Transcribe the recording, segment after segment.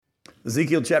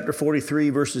Ezekiel chapter 43,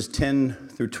 verses 10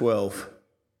 through 12.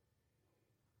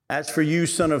 As for you,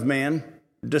 son of man,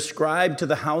 describe to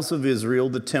the house of Israel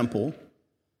the temple,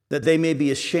 that they may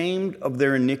be ashamed of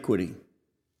their iniquities,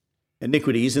 and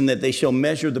that they shall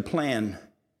measure the plan.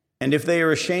 And if they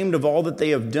are ashamed of all that they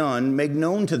have done, make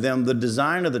known to them the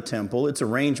design of the temple, its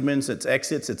arrangements, its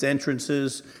exits, its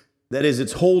entrances, that is,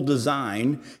 its whole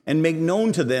design, and make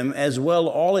known to them as well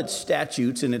all its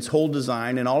statutes and its whole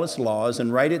design and all its laws,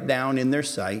 and write it down in their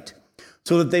sight,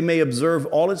 so that they may observe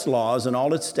all its laws and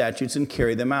all its statutes and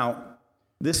carry them out.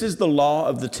 This is the law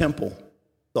of the temple.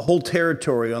 The whole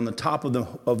territory on the top of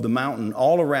the mountain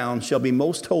all around shall be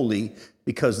most holy,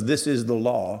 because this is the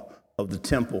law of the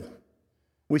temple.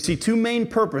 We see two main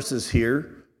purposes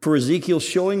here for Ezekiel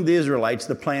showing the Israelites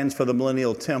the plans for the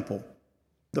millennial temple.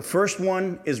 The first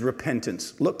one is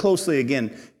repentance. Look closely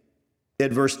again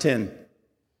at verse 10.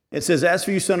 It says, as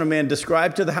for you, son of man,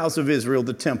 describe to the house of Israel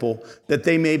the temple, that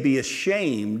they may be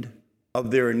ashamed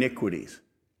of their iniquities.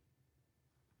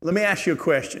 Let me ask you a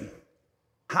question.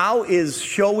 How is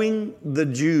showing the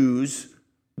Jews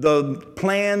the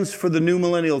plans for the new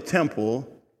millennial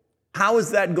temple, how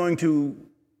is that going to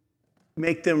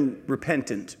make them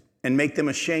repentant and make them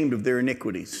ashamed of their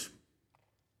iniquities?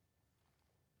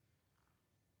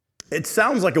 It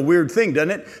sounds like a weird thing,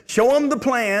 doesn't it? Show them the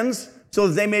plans so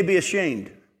that they may be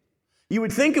ashamed. You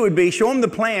would think it would be show them the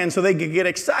plans so they could get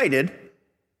excited,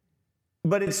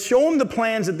 but it's show them the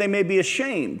plans that they may be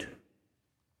ashamed.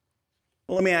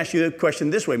 Well, let me ask you a question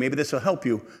this way. Maybe this will help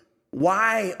you.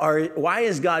 Why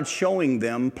is God showing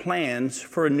them plans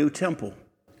for a new temple?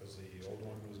 Because the old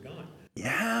one was gone.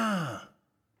 Yeah.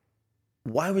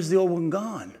 Why was the old one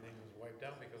gone?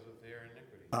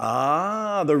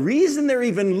 The reason they're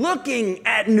even looking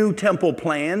at new temple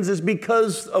plans is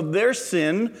because of their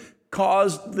sin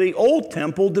caused the old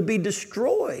temple to be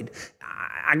destroyed.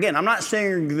 Again, I'm not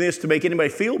saying this to make anybody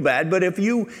feel bad, but if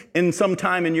you in some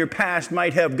time in your past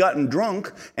might have gotten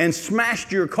drunk and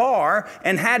smashed your car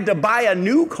and had to buy a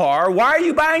new car, why are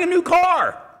you buying a new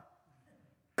car?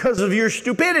 Because of your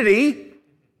stupidity.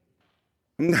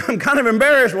 I'm kind of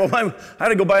embarrassed. Well, I had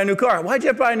to go buy a new car. Why'd you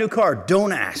have to buy a new car?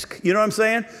 Don't ask. You know what I'm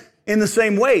saying? In the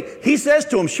same way, he says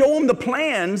to them, show them the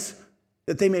plans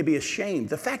that they may be ashamed.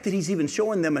 The fact that he's even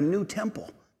showing them a new temple.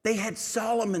 They had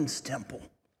Solomon's temple,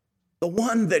 the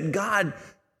one that God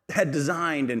had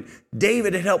designed, and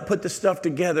David had helped put the stuff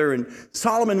together, and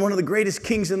Solomon, one of the greatest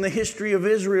kings in the history of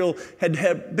Israel,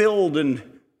 had built, and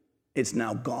it's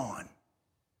now gone.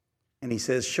 And he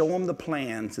says, show them the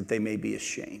plans that they may be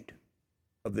ashamed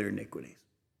of their iniquities.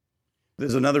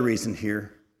 There's another reason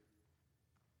here.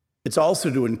 It's also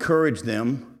to encourage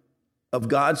them of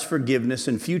God's forgiveness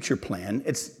and future plan.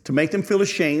 It's to make them feel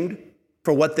ashamed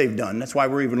for what they've done. That's why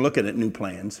we're even looking at new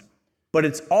plans. But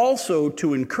it's also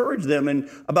to encourage them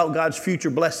about God's future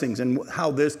blessings and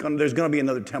how there's going to be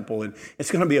another temple, and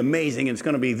it's going to be amazing, and it's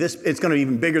going to be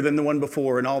even bigger than the one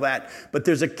before and all that. But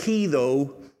there's a key,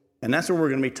 though, and that's what we're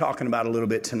going to be talking about a little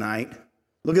bit tonight.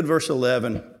 Look at verse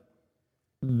 11.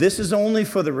 This is only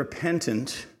for the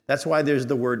repentant. That's why there's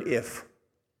the word if.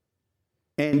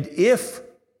 And if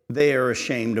they are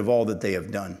ashamed of all that they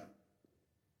have done,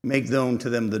 make known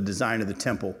to them the design of the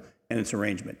temple and its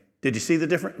arrangement. Did you see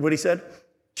what he said?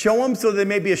 Show them so they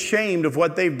may be ashamed of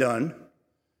what they've done.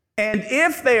 And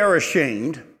if they are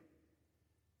ashamed,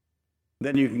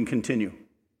 then you can continue.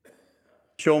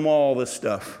 Show them all this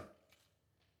stuff.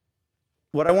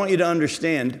 What I want you to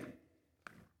understand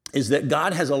is that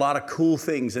God has a lot of cool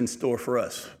things in store for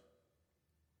us.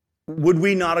 Would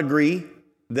we not agree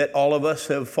that all of us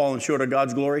have fallen short of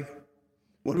God's glory?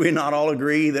 Would we not all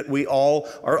agree that we all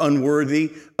are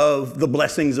unworthy of the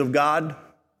blessings of God?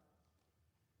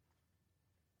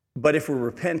 But if we're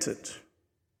repentant,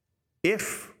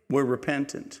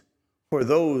 for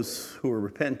those who are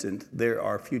repentant, there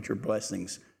are future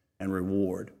blessings and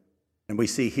reward. And we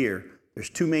see here, there's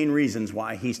two main reasons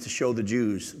why he's to show the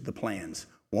Jews the plans.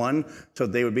 One, so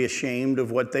they would be ashamed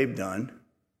of what they've done.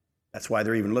 That's why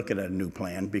they're even looking at a new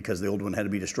plan, because the old one had to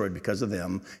be destroyed because of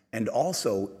them. And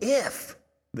also, if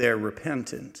they're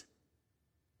repentant,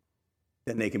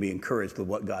 then they can be encouraged with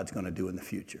what God's going to do in the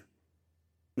future.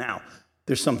 Now,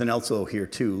 there's something else, though, here,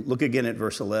 too. Look again at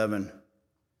verse 11.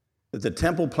 That the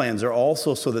temple plans are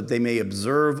also so that they may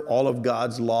observe all of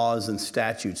God's laws and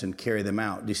statutes and carry them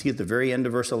out. Do you see at the very end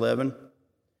of verse 11?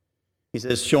 He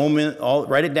says, show them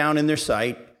write it down in their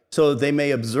sight, so that they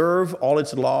may observe all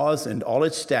its laws and all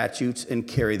its statutes and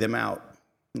carry them out.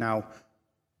 Now,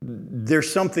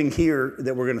 there's something here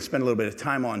that we're going to spend a little bit of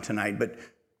time on tonight, but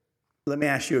let me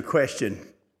ask you a question.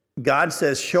 God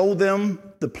says, show them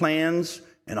the plans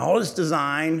And all is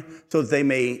designed so that they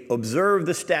may observe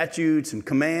the statutes and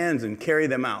commands and carry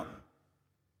them out.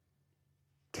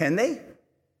 Can they?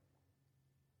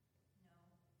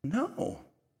 No.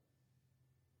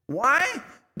 Why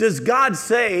does God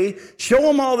say, show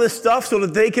them all this stuff so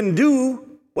that they can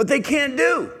do what they can't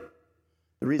do?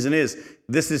 The reason is,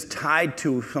 this is tied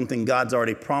to something God's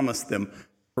already promised them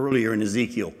earlier in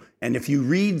Ezekiel. And if you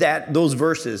read those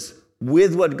verses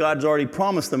with what God's already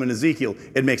promised them in Ezekiel,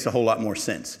 it makes a whole lot more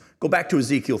sense. Go back to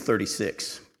Ezekiel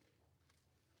 36.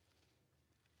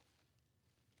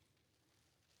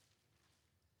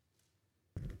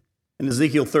 In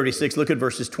Ezekiel 36, look at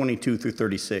verses 22 through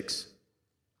 36.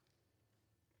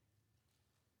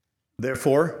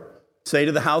 Therefore, say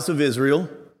to the house of Israel,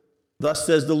 thus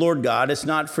says the Lord God, it's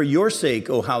not for your sake,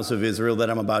 O house of Israel,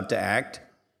 that I'm about to act,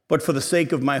 but for the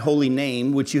sake of my holy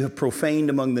name, which you have profaned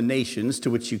among the nations to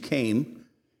which you came.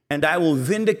 And I will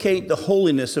vindicate the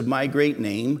holiness of my great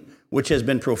name, which has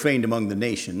been profaned among the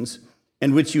nations,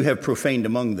 and which you have profaned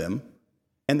among them.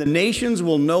 And the nations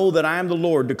will know that I am the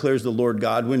Lord, declares the Lord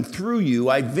God, when through you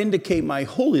I vindicate my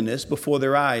holiness before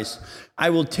their eyes. I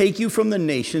will take you from the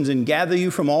nations and gather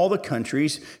you from all the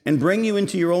countries and bring you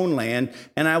into your own land,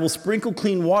 and I will sprinkle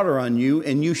clean water on you,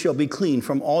 and you shall be clean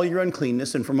from all your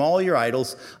uncleanness and from all your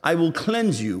idols. I will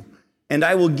cleanse you, and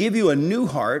I will give you a new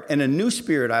heart, and a new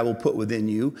spirit I will put within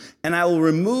you, and I will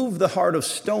remove the heart of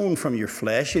stone from your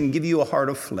flesh and give you a heart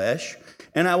of flesh.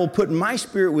 And I will put my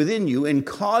spirit within you and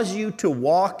cause you to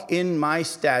walk in my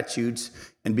statutes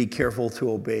and be careful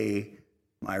to obey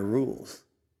my rules.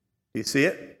 Do you see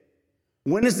it?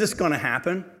 When is this going to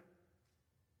happen?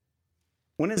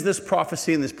 When is this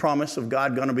prophecy and this promise of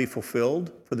God going to be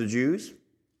fulfilled for the Jews?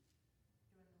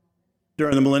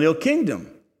 During the millennial kingdom.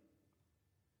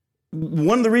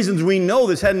 One of the reasons we know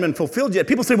this hadn't been fulfilled yet,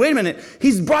 people say, wait a minute,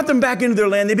 he's brought them back into their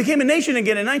land. They became a nation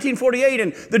again in 1948,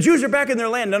 and the Jews are back in their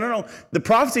land. No. The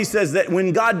prophecy says that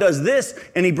when God does this,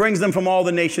 and he brings them from all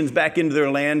the nations back into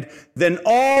their land, then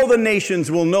all the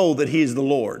nations will know that he is the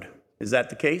Lord. Is that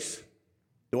the case?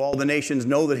 Do all the nations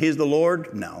know that he is the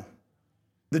Lord? No.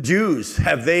 The Jews,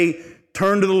 have they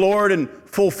turned to the Lord in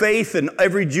full faith, and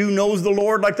every Jew knows the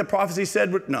Lord like the prophecy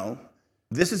said? No.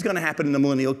 This is going to happen in the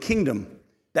millennial kingdom.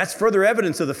 That's further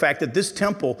evidence of the fact that this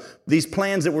temple, these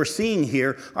plans that we're seeing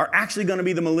here, are actually going to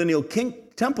be the millennial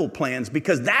temple plans,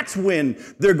 because that's when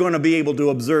they're going to be able to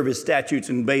observe his statutes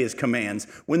and obey his commands,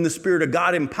 when the Spirit of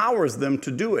God empowers them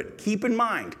to do it. Keep in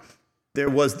mind, there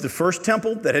was the first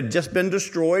temple that had just been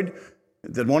destroyed,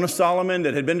 the one of Solomon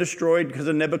that had been destroyed because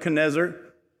of Nebuchadnezzar.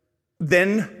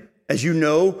 Then, as you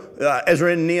know,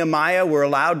 Ezra and Nehemiah were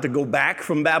allowed to go back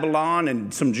from Babylon,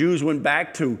 and some Jews went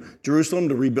back to Jerusalem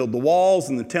to rebuild the walls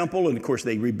and the temple, and of course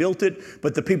they rebuilt it.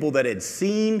 But the people that had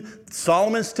seen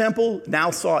Solomon's temple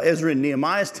now saw Ezra and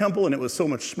Nehemiah's temple, and it was so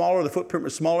much smaller, the footprint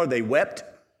was smaller, they wept.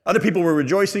 Other people were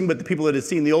rejoicing, but the people that had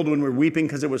seen the old one were weeping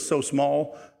because it was so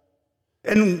small.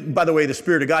 And by the way, the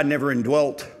Spirit of God never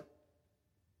indwelt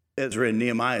Ezra and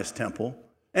Nehemiah's temple.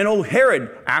 And old Herod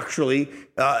actually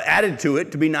added to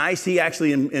it to be nice. He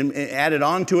actually added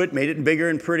on to it, made it bigger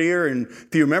and prettier. And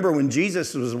if you remember when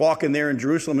Jesus was walking there in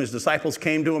Jerusalem, his disciples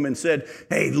came to him and said,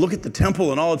 hey, look at the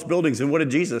temple and all its buildings. And what did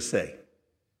Jesus say?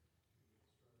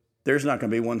 There's not going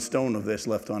to be one stone of this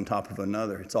left on top of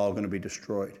another. It's all going to be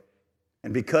destroyed.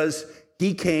 And because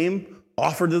he came,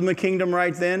 offered them the kingdom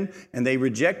right then, and they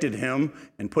rejected him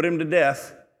and put him to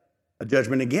death, a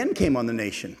judgment again came on the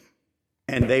nation.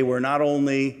 And they were not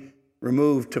only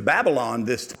removed to Babylon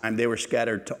this time, they were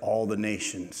scattered to all the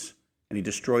nations. And he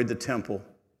destroyed the temple.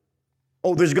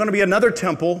 Oh, there's going to be another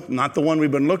temple, not the one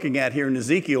we've been looking at here in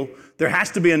Ezekiel. There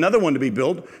has to be another one to be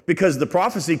built, because the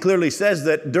prophecy clearly says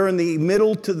that during the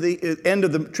middle to the end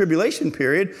of the tribulation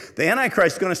period, the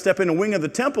Antichrist is going to step in a wing of the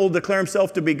temple, declare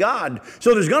himself to be God.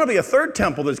 So there's going to be a third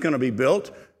temple that's going to be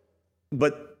built,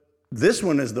 but this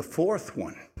one is the fourth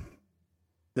one.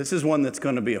 This is one that's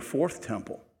going to be a fourth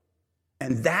temple.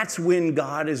 And that's when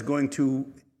God is going to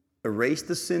erase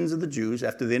the sins of the Jews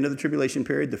after the end of the tribulation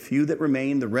period. The few that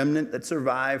remain, the remnant that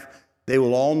survive, they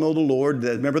will all know the Lord.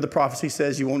 Remember, the prophecy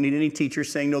says you won't need any teachers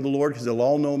saying know the Lord, because they'll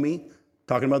all know me.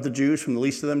 Talking about the Jews, from the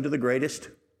least of them to the greatest.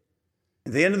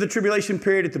 At the end of the tribulation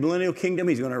period, at the millennial kingdom,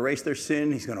 he's going to erase their sin.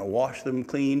 He's going to wash them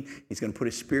clean. He's going to put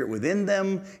his Spirit within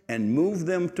them and move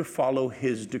them to follow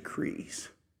his decrees.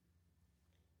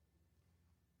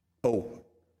 Oh,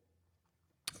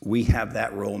 we have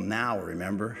that role now,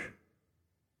 remember?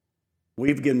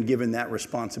 We've been given that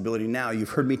responsibility now.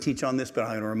 You've heard me teach on this, but I'm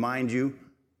going to remind you,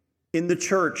 in the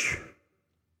church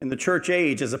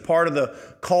age, as a part of the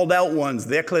called out ones,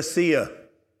 the ecclesia,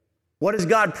 what has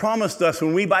God promised us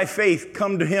when we by faith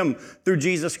come to him through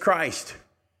Jesus Christ?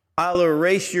 I'll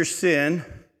erase your sin.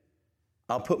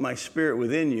 I'll put my spirit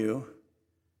within you,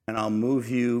 and I'll move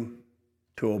you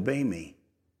to obey me.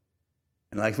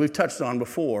 And like we've touched on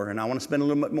before, and I want to spend a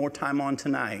little bit more time on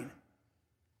tonight,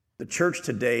 the church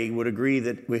today would agree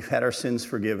that we've had our sins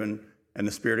forgiven and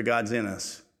the Spirit of God's in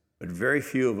us, but very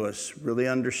few of us really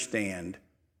understand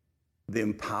the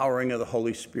empowering of the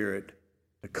Holy Spirit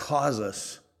to cause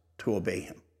us to obey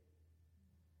Him.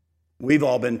 We've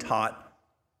all been taught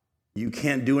you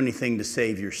can't do anything to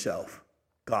save yourself.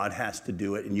 God has to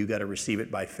do it, and you got to receive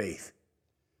it by faith.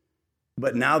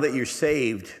 But now that you're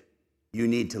saved, you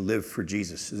need to live for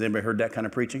Jesus. Has anybody heard that kind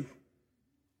of preaching?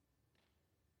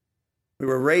 We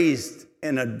were raised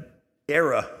in an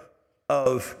era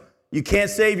of you can't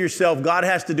save yourself, God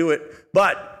has to do it.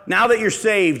 But now that you're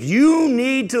saved, you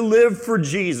need to live for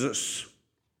Jesus.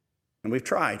 And we've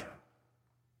tried.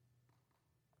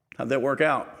 How'd that work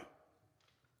out?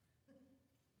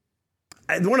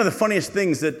 One of the funniest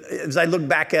things that, as I look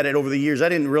back at it over the years, I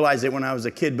didn't realize it when I was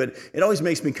a kid, but it always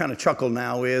makes me kind of chuckle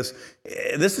now, is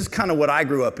this is kind of what I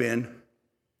grew up in.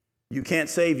 You can't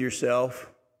save yourself.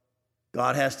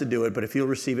 God has to do it, but if you'll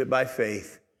receive it by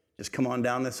faith, just come on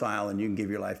down this aisle and you can give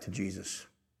your life to Jesus.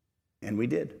 And we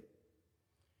did.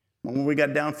 When we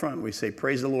got down front, we say,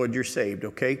 praise the Lord, you're saved,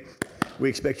 okay? We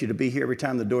expect you to be here every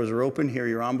time the doors are open. Here are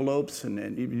your envelopes.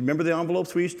 And you remember the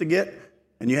envelopes we used to get?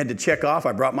 And you had to check off.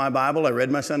 I brought my Bible. I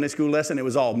read my Sunday school lesson. It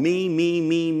was all me, me,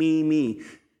 me, me, me.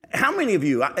 How many of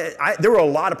you, there were a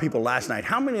lot of people last night.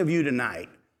 How many of you tonight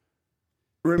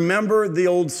remember the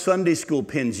old Sunday school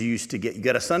pins you used to get? You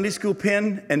got a Sunday school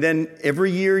pin, and then every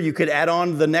year you could add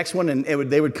on the next one, and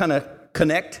they would kind of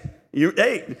connect. It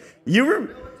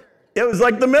was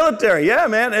like the military. Yeah,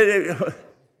 man.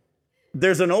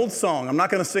 There's an old song. I'm not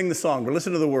going to sing the song, but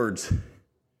listen to the words.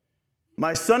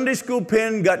 My Sunday school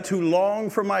pin got too long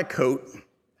for my coat,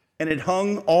 and it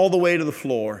hung all the way to the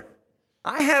floor.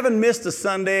 I haven't missed a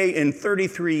Sunday in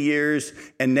 33 years,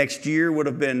 and next year would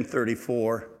have been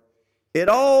 34. It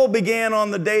all began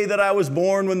on the day that I was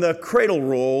born, when the cradle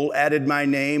roll added my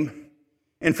name.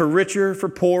 And for richer, for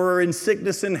poorer, in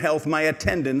sickness and health, my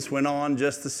attendance went on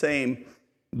just the same.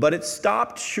 But it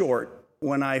stopped short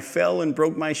when I fell and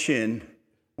broke my shin,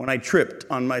 when I tripped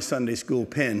on my Sunday school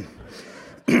pin.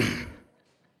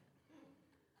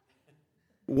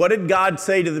 What did God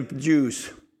say to the Jews?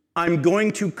 I'm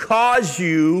going to cause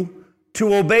you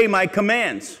to obey my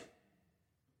commands.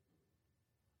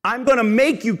 I'm going to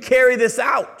make you carry this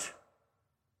out.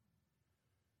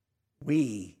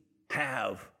 We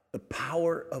have the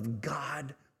power of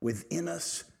God within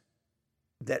us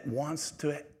that wants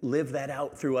to live that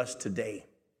out through us today.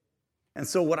 And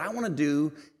so what I want to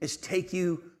do is take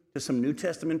you to some New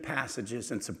Testament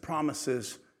passages and some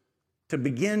promises to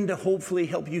begin to hopefully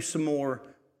help you some more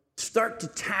start to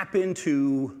tap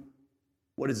into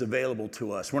what is available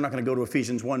to us. We're not going to go to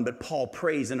Ephesians 1, but Paul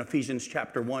prays in Ephesians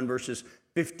chapter 1, verses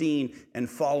 15 and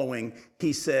following.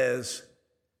 He says,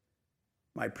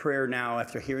 my prayer now,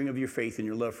 after hearing of your faith and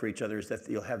your love for each other, is that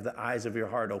you'll have the eyes of your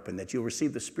heart open, that you'll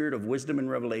receive the spirit of wisdom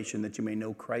and revelation, that you may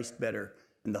know Christ better,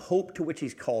 and the hope to which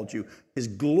he's called you, his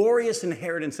glorious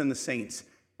inheritance in the saints,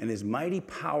 and his mighty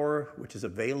power, which is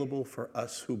available for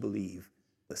us who believe,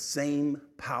 the same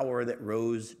power that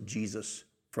rose Jesus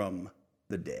from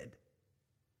the dead.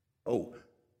 Oh,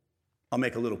 I'll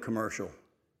make a little commercial.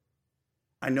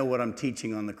 I know what I'm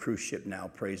teaching on the cruise ship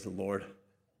now, praise the Lord.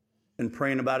 Been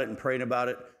praying about it and praying about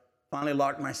it. Finally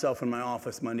locked myself in my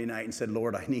office Monday night and said,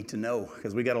 Lord, I need to know,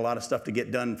 because we got a lot of stuff to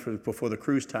get done before the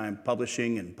cruise time,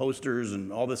 publishing and posters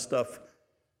and all this stuff.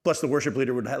 Plus the worship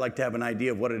leader would like to have an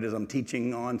idea of what it is I'm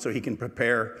teaching on so he can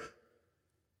prepare.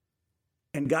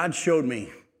 And God showed me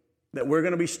that we're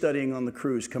going to be studying on the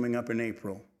cruise coming up in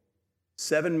April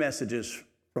 7 messages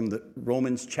from the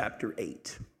Romans chapter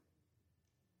 8.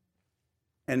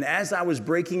 And as I was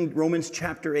breaking Romans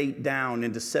chapter 8 down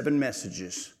into 7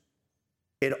 messages,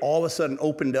 it all of a sudden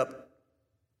opened up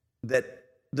that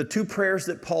the 2 prayers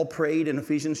that Paul prayed in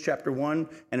Ephesians chapter 1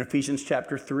 and Ephesians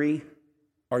chapter 3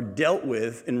 are dealt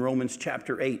with in Romans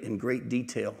chapter 8 in great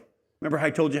detail. Remember how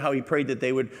I told you how he prayed that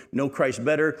they would know Christ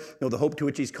better, know the hope to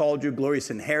which he's called you,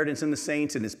 glorious inheritance in the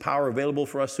saints, and his power available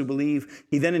for us who believe.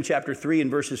 He then in chapter 3 in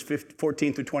verses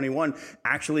 14 through 21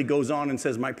 actually goes on and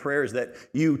says, my prayer is that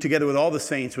you, together with all the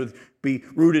saints, would be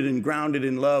rooted and grounded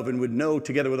in love and would know,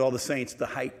 together with all the saints, the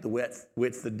height, the width,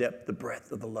 the depth, the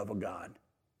breadth of the love of God.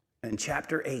 And in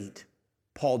chapter 8,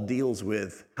 Paul deals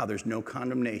with how there's no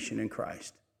condemnation in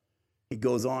Christ. He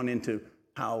goes on into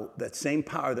how that same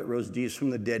power that rose Jesus from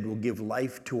the dead will give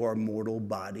life to our mortal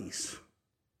bodies.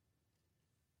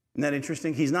 Isn't that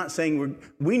interesting? He's not saying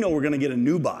we know we're going to get a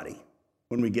new body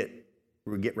when we get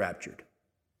we get raptured.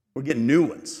 We're getting new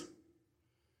ones.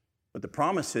 But the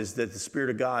promise is that the Spirit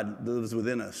of God that lives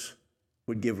within us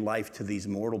would give life to these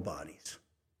mortal bodies.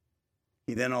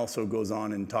 He then also goes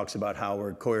on and talks about how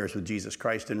we're co-heirs with Jesus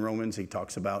Christ in Romans. He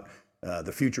talks about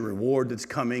the future reward that's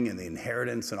coming and the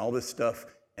inheritance and all this stuff.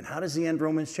 And how does he end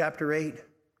Romans chapter 8?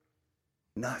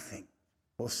 Nothing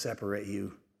will separate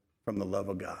you from the love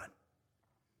of God.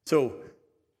 So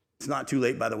it's not too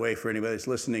late, by the way, for anybody that's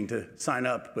listening to sign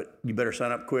up, but you better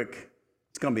sign up quick.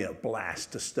 It's going to be a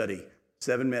blast to study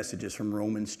 7 messages from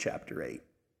Romans chapter 8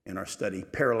 in our study,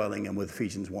 paralleling them with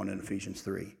Ephesians 1 and Ephesians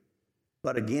 3.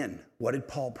 But again, what did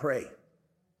Paul pray?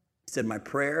 He said, my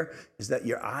prayer is that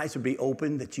your eyes would be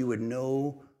open, that you would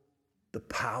know the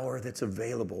power that's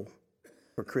available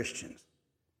for Christians.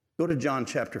 Go to John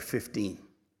chapter 15.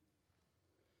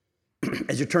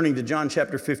 As you're turning to John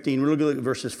chapter 15, we're looking at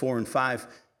verses 4 and 5.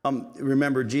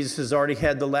 Remember, Jesus has already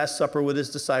had the Last Supper with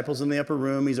his disciples in the upper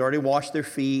room. He's already washed their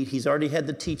feet. He's already had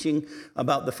the teaching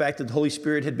about the fact that the Holy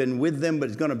Spirit had been with them,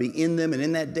 but is going to be in them. And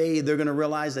in that day, they're going to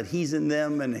realize that he's in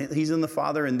them and he's in the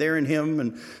Father and they're in him.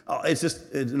 And it's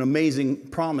an amazing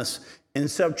promise.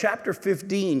 And so chapter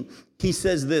 15, he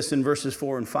says this in verses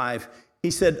 4 and 5.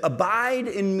 He said, abide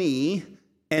in me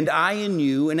and I in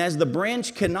you, and as the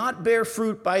branch cannot bear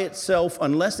fruit by itself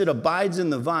unless it abides in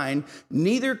the vine,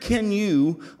 neither can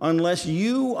you unless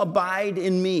you abide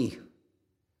in me.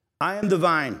 I am the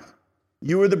vine,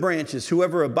 you are the branches.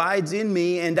 Whoever abides in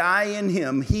me and I in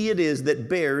him, he it is that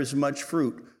bears much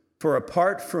fruit. For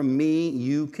apart from me,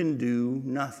 you can do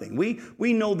nothing.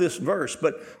 We know this verse,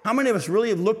 but how many of us really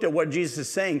have looked at what Jesus is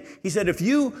saying? He said, if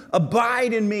you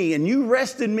abide in me and you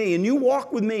rest in me and you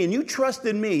walk with me and you trust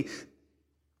in me,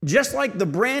 just like the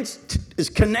branch is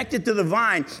connected to the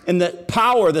vine and the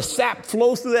power, the sap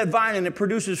flows through that vine and it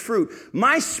produces fruit,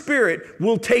 my Spirit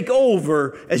will take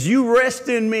over as you rest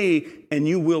in me and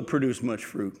you will produce much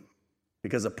fruit.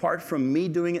 Because apart from me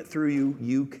doing it through you,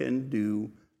 you can do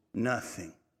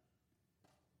nothing.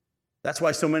 That's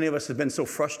why so many of us have been so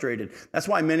frustrated. That's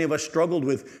why many of us struggled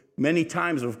with many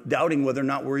times of doubting whether or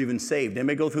not we're even saved.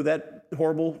 Anybody go through that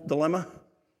horrible dilemma?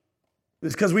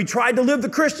 It's because we tried to live the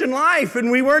Christian life and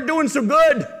we weren't doing so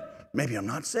good. Maybe I'm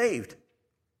not saved.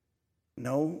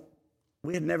 No,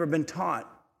 we had never been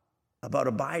taught about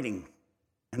abiding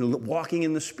and walking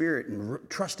in the Spirit and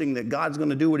trusting that God's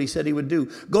going to do what he said he would do.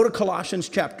 Go to Colossians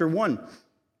chapter 1.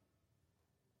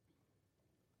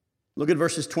 Look at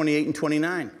verses 28 and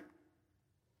 29.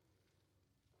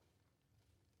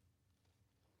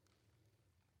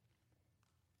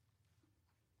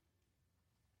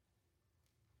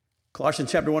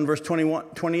 Colossians chapter 1, verse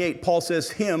 28, Paul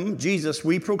says, him, Jesus,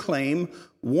 we proclaim,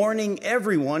 warning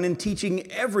everyone and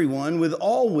teaching everyone with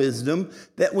all wisdom,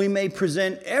 that we may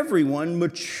present everyone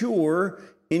mature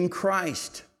in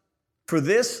Christ. For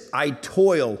this I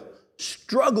toil,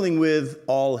 struggling with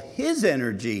all his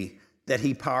energy that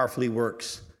he powerfully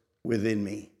works within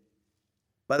me.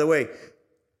 By the way,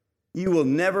 you will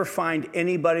never find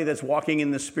anybody that's walking in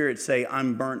the Spirit say,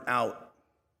 I'm burnt out.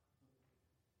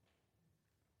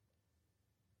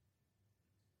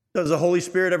 Does the Holy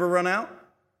Spirit ever run out?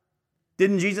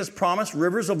 Didn't Jesus promise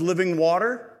rivers of living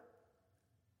water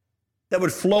that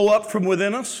would flow up from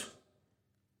within us?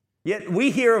 Yet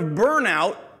we hear of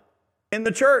burnout in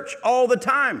the church all the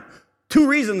time. 2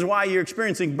 reasons why you're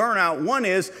experiencing burnout. One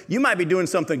is you might be doing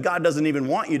something God doesn't even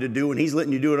want you to do and he's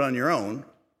letting you do it on your own.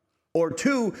 Or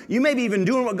 2, you may be even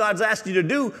doing what God's asked you to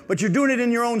do, but you're doing it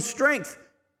in your own strength.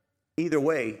 Either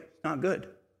way, it's not good.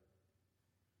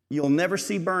 You'll never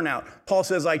see burnout. Paul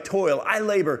says, I toil, I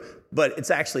labor, but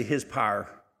it's actually his power.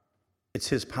 It's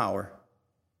his power.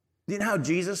 You know how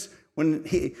Jesus, when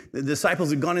the disciples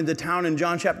had gone into town in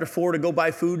John chapter 4 to go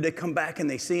buy food, they come back and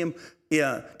they see him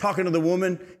talking to the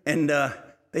woman, and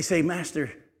they say,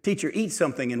 Master, teacher, eat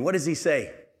something. And what does he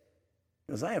say?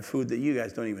 He goes, I have food that you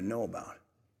guys don't even know about.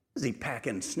 Is he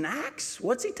packing snacks?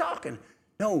 What's he talking?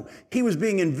 No, he was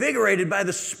being invigorated by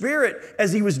the Spirit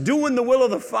as he was doing the will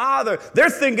of the Father. They're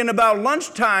thinking about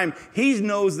lunchtime. He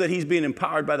knows that he's being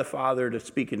empowered by the Father to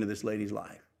speak into this lady's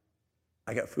life.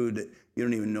 I got food that you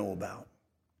don't even know about.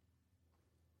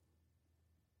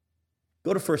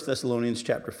 Go to 1 Thessalonians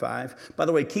chapter 5. By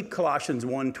the way, keep Colossians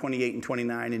 1, 28 and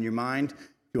 29 in your mind.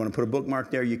 If you want to put a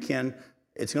bookmark there, you can.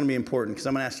 It's going to be important because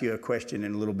I'm going to ask you a question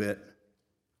in a little bit.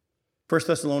 1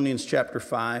 Thessalonians chapter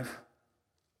 5.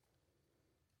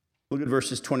 Look at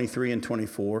verses 23 and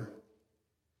 24.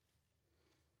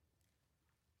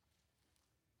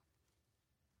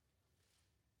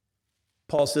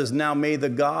 Paul says, now may the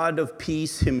God of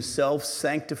peace himself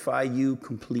sanctify you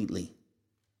completely.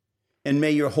 And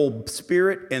may your whole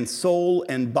spirit and soul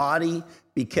and body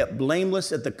be kept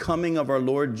blameless at the coming of our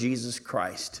Lord Jesus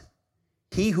Christ.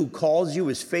 He who calls you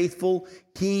is faithful.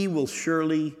 He will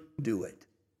surely do it.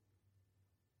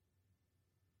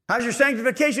 How's your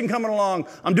sanctification coming along?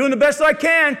 I'm doing the best I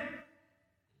can.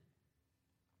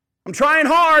 I'm trying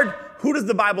hard. Who does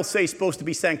the Bible say is supposed to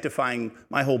be sanctifying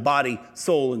my whole body,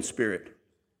 soul, and spirit?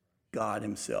 God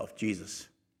himself, Jesus.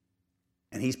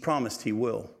 And he's promised he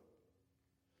will.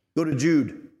 Go to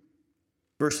Jude,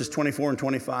 verses 24 and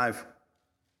 25.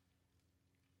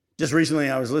 Just recently,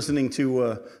 I was listening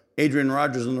to Adrian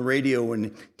Rogers on the radio,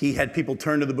 and he had people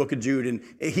turn to the book of Jude, and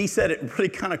he said it really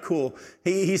kind of cool.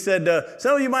 He said,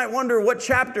 some of you might wonder what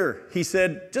chapter. He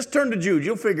said, just turn to Jude.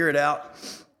 You'll figure it out.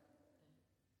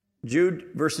 Jude,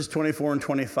 verses 24 and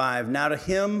 25. Now to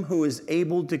him who is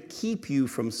able to keep you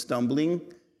from stumbling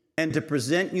and to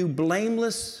present you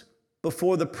blameless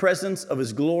before the presence of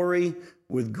his glory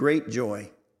with great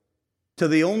joy. To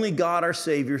the only God our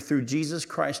Savior, through Jesus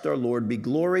Christ our Lord, be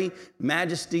glory,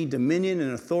 majesty, dominion,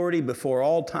 and authority before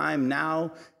all time,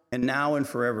 now and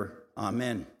forever.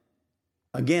 Amen.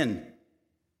 Again,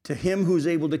 to him who's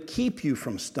able to keep you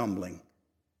from stumbling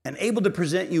and able to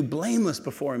present you blameless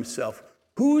before himself.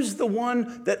 Who's the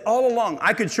one that all along,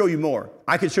 I could show you more.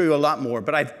 I could show you a lot more,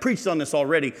 but I've preached on this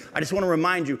already. I just want to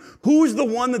remind you, who's the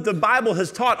one that the Bible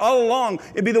has taught all along?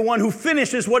 It'd be the one who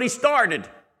finishes what he started.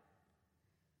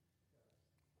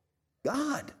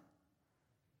 God.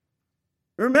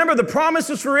 Remember, the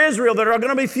promises for Israel that are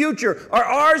going to be future are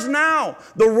ours now.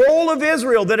 The role of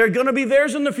Israel that are going to be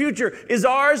theirs in the future is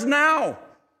ours now.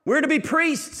 We're to be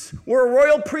priests. We're a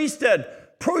royal priesthood,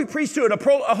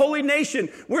 a holy nation.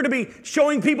 We're to be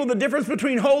showing people the difference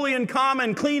between holy and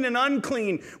common, clean and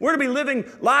unclean. We're to be living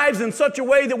lives in such a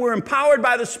way that we're empowered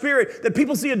by the Spirit, that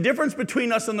people see a difference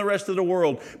between us and the rest of the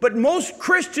world. But most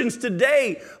Christians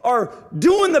today are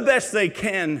doing the best they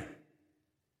can.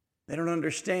 They don't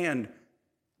understand.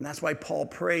 And that's why Paul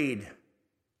prayed.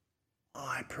 Oh,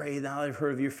 I pray now I've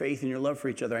heard of your faith and your love for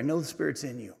each other. I know the Spirit's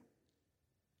in you.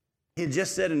 He had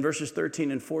just said in verses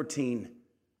 13 and 14,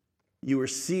 you were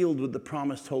sealed with the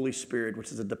promised Holy Spirit,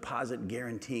 which is a deposit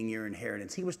guaranteeing your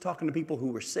inheritance. He was talking to people who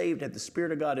were saved, had the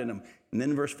Spirit of God in them. And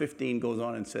then verse 15 goes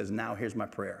on and says, now here's my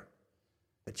prayer,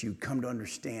 that you come to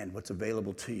understand what's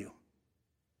available to you,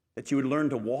 that you would learn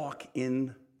to walk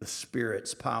in the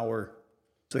Spirit's power.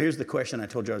 So here's the question I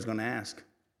told you I was going to ask.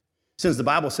 Since the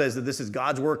Bible says that this is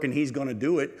God's work and he's going to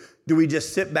do it, do we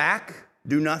just sit back,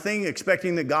 do nothing,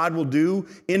 expecting that God will do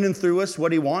in and through us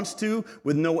what he wants to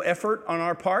with no effort on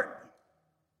our part?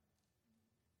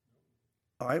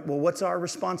 All right, well, what's our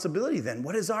responsibility then?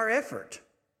 What is our effort?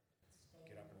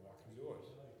 Get up and walk through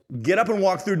doors. Get up and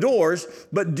walk through doors,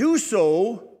 but do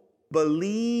so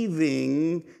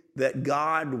believing that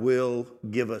God will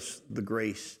give us the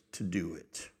grace to do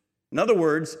it. In other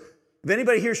words, if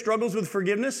anybody here struggles with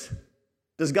forgiveness,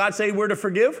 does God say we're to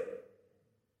forgive?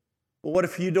 Well, what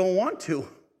if you don't want to?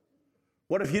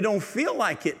 What if you don't feel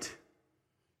like it?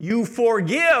 You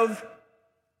forgive,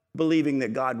 believing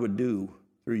that God would do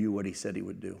through you what he said he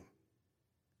would do.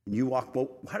 And you walk, well,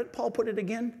 how did Paul put it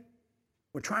again?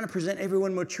 We're trying to present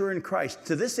everyone mature in Christ.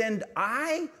 To this end,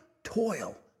 I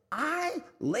toil, I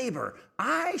labor,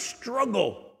 I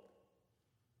struggle,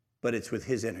 but it's with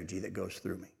his energy that goes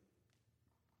through me.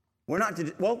 We're not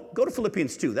to, well, go to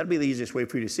Philippians 2. That'll be the easiest way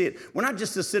for you to see it. We're not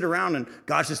just to sit around and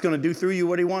God's just going to do through you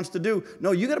what he wants to do.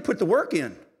 No, you got to put the work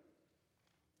in.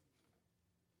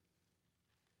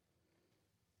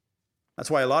 That's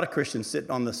why a lot of Christians sit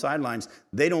on the sidelines.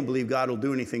 They don't believe God will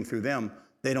do anything through them.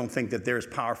 They don't think that they're as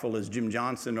powerful as Jim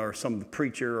Johnson or some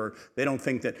preacher, or they don't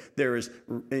think that they're as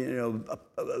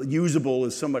usable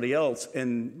as somebody else.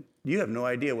 And you have no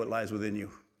idea what lies within you.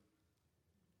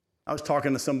 I was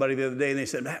talking to somebody the other day, and they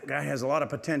said, that guy has a lot of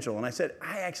potential. And I said,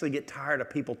 I actually get tired of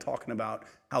people talking about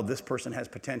how this person has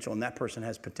potential and that person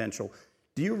has potential.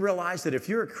 Do you realize that if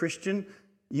you're a Christian,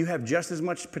 you have just as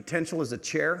much potential as a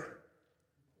chair?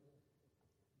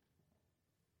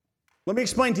 Let me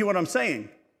explain to you what I'm saying.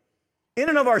 In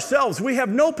and of ourselves, we have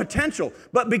no potential.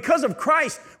 But because of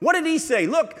Christ, what did he say?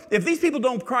 Look, if these people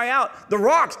don't cry out, the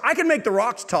rocks, I can make the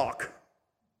rocks talk.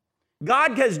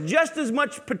 God has just as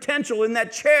much potential in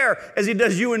that chair as he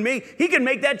does you and me. He can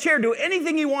make that chair do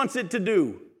anything he wants it to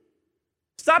do.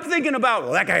 Stop thinking about,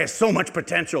 well, that guy has so much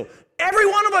potential. Every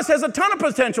one of us has a ton of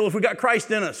potential if we got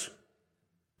Christ in us.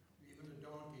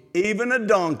 Even a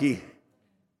donkey.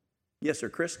 Yes, sir,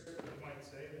 Chris? You might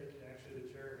say that actually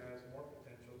the chair has more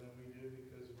potential than we do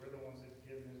because we're the ones that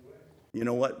give him his way. You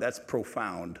know what? That's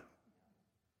profound.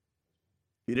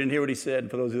 You didn't hear what he said,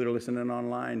 for those of you that are listening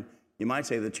online. You might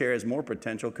say the chair has more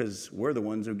potential because we're the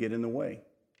ones who get in the way.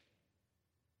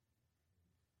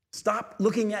 Stop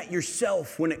looking at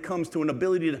yourself when it comes to an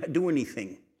ability to do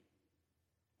anything.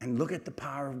 And look at the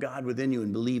power of God within you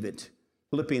and believe it.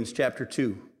 Philippians chapter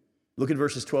 2. Look at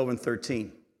verses 12 and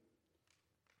 13.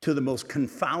 Two of the most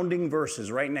confounding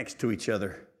verses right next to each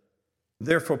other.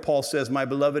 Therefore, Paul says, my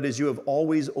beloved, as you have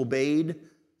always obeyed,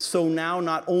 so now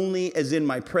not only as in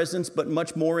my presence, but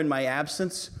much more in my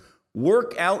absence,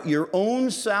 work out your own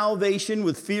salvation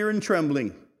with fear and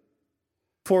trembling.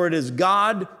 For it is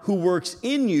God who works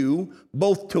in you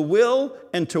both to will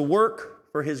and to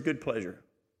work for his good pleasure.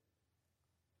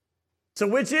 So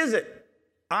which is it?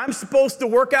 I'm supposed to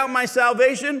work out my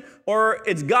salvation, or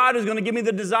it's God who's going to give me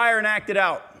the desire and act it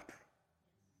out?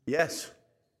 Yes.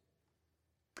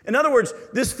 In other words,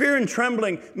 this fear and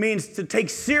trembling means to take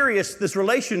serious this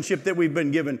relationship that we've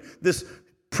been given, this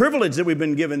privilege that we've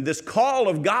been given, this call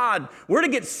of God. We're to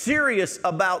get serious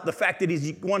about the fact that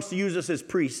he wants to use us as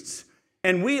priests.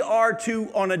 And we are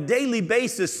to, on a daily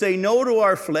basis, say no to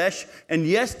our flesh and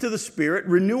yes to the Spirit,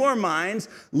 renew our minds,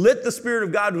 let the Spirit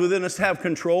of God within us have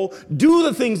control, do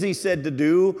the things he said to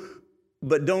do,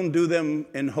 but don't do them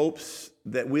in hopes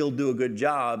that we'll do a good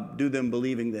job. Do them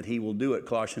believing that he will do it.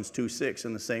 Colossians 2:6,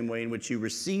 in the same way in which you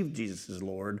received Jesus as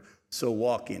Lord, so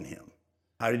walk in him.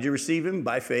 How did you receive him?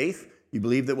 By faith. You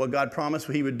believed that what God promised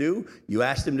he would do. You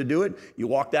asked him to do it. You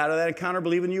walked out of that encounter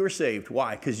believing you were saved.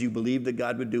 Why? Because you believed that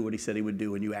God would do what he said he would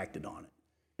do, and you acted on it.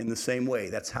 In the same way,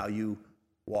 that's how you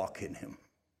walk in him.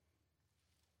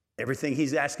 Everything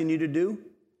he's asking you to do,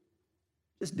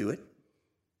 just do it.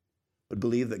 But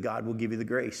believe that God will give you the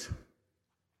grace.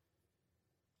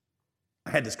 I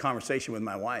had this conversation with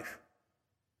my wife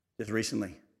just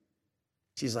recently.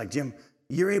 She's like, Jim,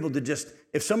 you're able to just,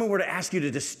 if someone were to ask you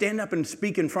to just stand up and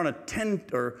speak in front of 10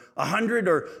 or 100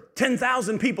 or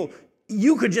 10,000 people,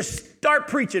 you could just start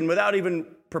preaching without even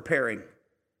preparing.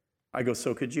 I go,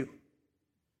 so could you?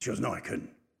 She goes, no, I couldn't.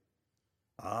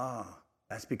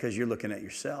 That's because you're looking at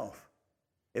yourself.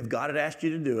 If God had asked you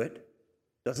to do it,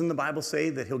 doesn't the Bible say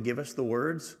that he'll give us the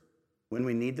words when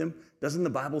we need them? Doesn't the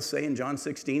Bible say in John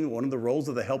 16, one of the roles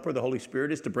of the helper, the Holy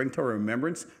Spirit, is to bring to our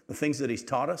remembrance the things that he's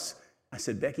taught us? I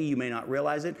said, Becky, you may not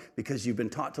realize it because you've been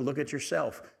taught to look at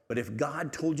yourself. But if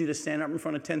God told you to stand up in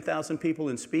front of 10,000 people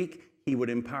and speak, he would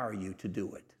empower you to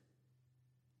do it.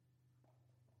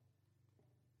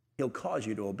 He'll cause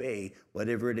you to obey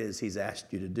whatever it is he's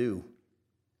asked you to do.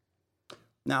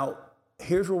 Now,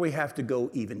 here's where we have to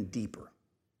go even deeper.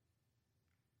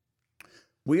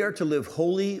 We are to live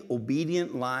holy,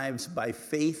 obedient lives by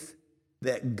faith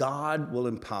that God will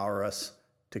empower us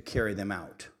to carry them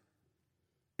out.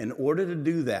 In order to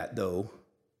do that, though,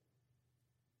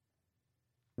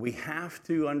 we have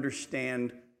to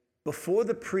understand, before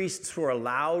the priests were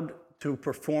allowed to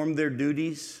perform their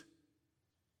duties,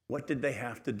 what did they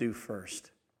have to do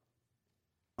first?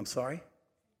 I'm sorry?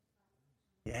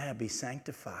 Yeah, be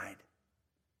sanctified.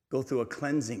 Go through a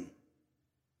cleansing.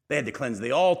 They had to cleanse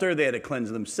the altar. They had to cleanse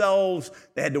themselves.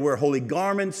 They had to wear holy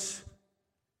garments.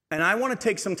 And I want to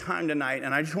take some time tonight,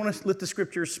 and I just want to let the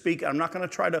scriptures speak. I'm not going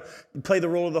to try to play the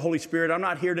role of the Holy Spirit. I'm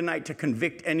not here tonight to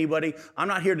convict anybody. I'm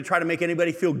not here to try to make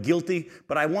anybody feel guilty.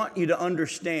 But I want you to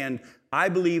understand, I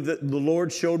believe that the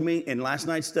Lord showed me in last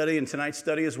night's study and tonight's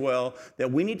study as well,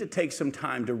 that we need to take some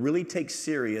time to really take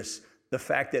serious the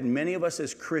fact that many of us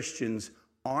as Christians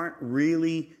aren't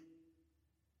really.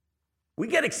 We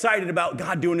get excited about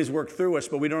God doing his work through us,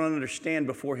 but we don't understand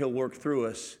before he'll work through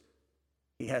us,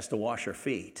 he has to wash our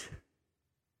feet.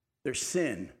 There's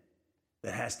sin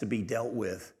that has to be dealt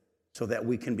with so that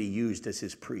we can be used as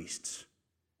his priests.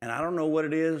 And I don't know what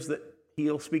it is that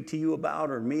he'll speak to you about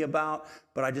or me about,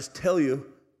 but I just tell you,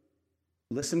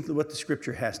 listen to what the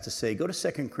scripture has to say. Go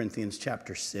to 2 Corinthians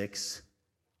chapter 6.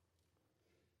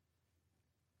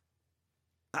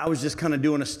 I was just kind of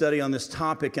doing a study on this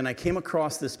topic, and I came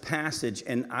across this passage,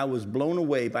 and I was blown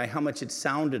away by how much it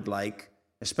sounded like,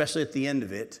 especially at the end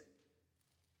of it,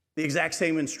 the exact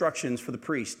same instructions for the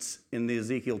priests in the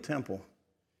Ezekiel temple.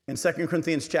 In 2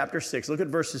 Corinthians chapter 6, look at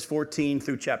verses 14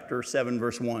 through chapter 7,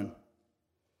 verse 1.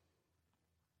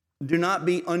 Do not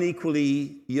be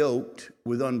unequally yoked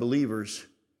with unbelievers.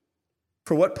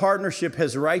 For what partnership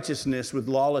has righteousness with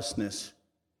lawlessness?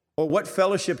 Or what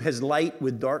fellowship has light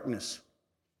with darkness?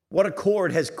 What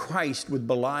accord has Christ with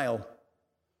Belial?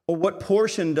 Or what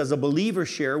portion does a believer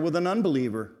share with an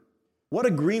unbeliever? What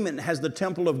agreement has the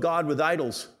temple of God with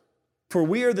idols? For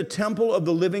we are the temple of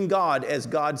the living God, as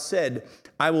God said,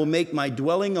 I will make my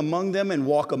dwelling among them and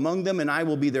walk among them, and I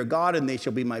will be their God, and they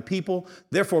shall be my people.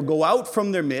 Therefore go out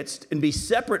from their midst and be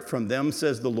separate from them,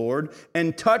 says the Lord,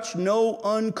 and touch no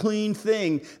unclean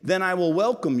thing. Then I will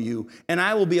welcome you, and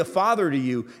I will be a father to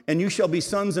you, and you shall be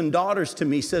sons and daughters to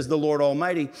me, says the Lord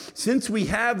Almighty. Since we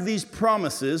have these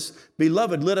promises,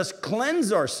 beloved, let us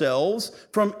cleanse ourselves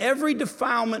from every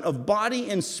defilement of body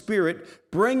and spirit,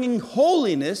 bringing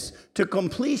holiness to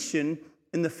completion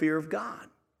in the fear of God.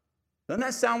 Doesn't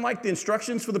that sound like the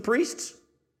instructions for the priests?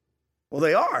 Well,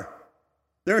 they are.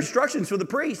 They're instructions for the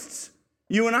priests,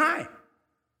 you and I.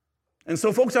 And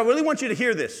so, folks, I really want you to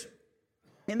hear this.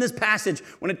 In this passage,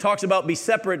 when it talks about be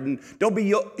separate and don't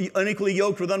be unequally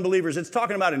yoked with unbelievers, it's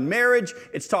talking about in marriage,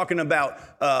 it's talking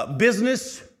about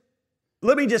business.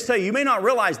 Let me just tell you, you may not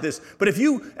realize this, but if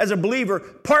you, as a believer,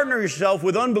 partner yourself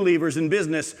with unbelievers in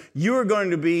business, you're going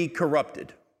to be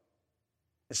corrupted,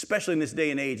 especially in this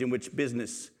day and age in which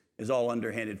business is all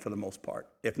underhanded for the most part,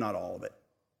 if not all of it.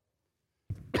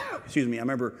 Excuse me, I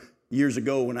remember years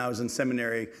ago when I was in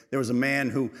seminary, there was a man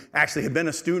who actually had been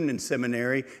a student in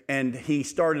seminary, and he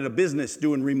started a business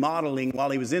doing remodeling while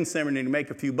he was in seminary to make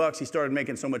a few bucks. He started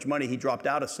making so much money, he dropped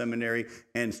out of seminary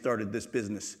and started this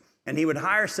business. And he would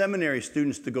hire seminary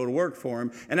students to go to work for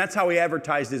him. And that's how he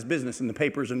advertised his business in the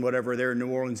papers and whatever there in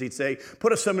New Orleans. He'd say,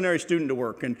 put a seminary student to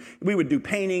work. And we would do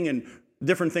painting and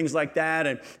different things like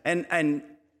that. And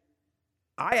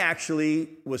I actually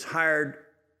was hired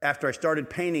after I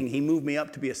started painting. He moved me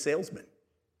up to be a salesman.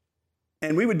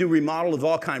 And we would do remodel of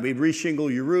all kinds. We'd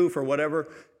reshingle your roof or whatever.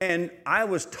 And I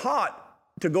was taught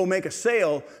to go make a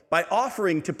sale by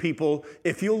offering to people,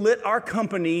 if you'll let our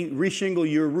company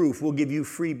reshingle your roof, we'll give you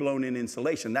free blown-in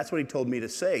insulation. That's what he told me to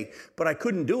say. But I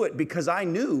couldn't do it because I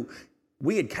knew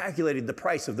we had calculated the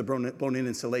price of the blown-in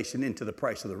insulation into the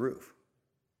price of the roof.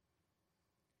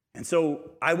 And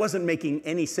so I wasn't making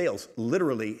any sales.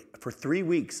 Literally, for 3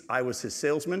 weeks, I was his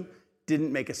salesman,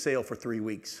 didn't make a sale for 3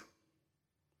 weeks.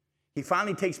 He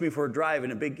finally takes me for a drive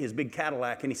in his big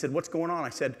Cadillac, and he said, what's going on? I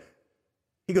said,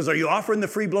 he goes, are you offering the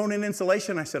free blown-in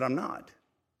insulation? I said, I'm not.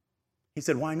 He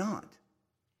said, why not?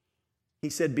 He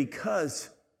said, because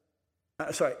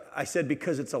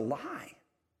it's a lie.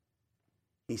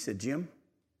 He said, Jim,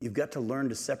 you've got to learn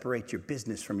to separate your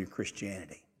business from your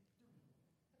Christianity.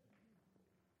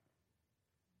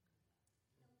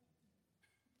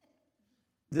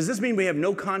 Does this mean we have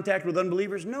no contact with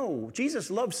unbelievers? No.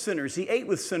 Jesus loved sinners. He ate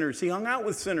with sinners. He hung out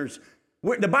with sinners.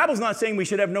 The Bible's not saying we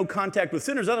should have no contact with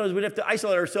sinners. Otherwise, we'd have to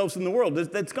isolate ourselves from the world.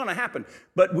 That's going to happen.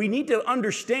 But we need to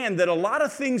understand that a lot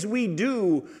of things we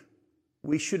do,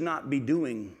 we should not be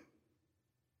doing.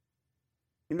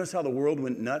 You notice how the world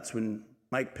went nuts when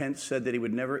Mike Pence said that he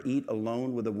would never eat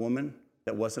alone with a woman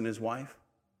that wasn't his wife?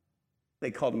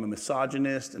 They called him a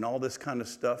misogynist and all this kind of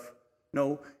stuff.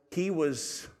 No, he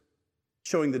was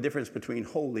showing the difference between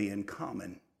holy and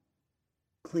common,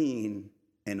 clean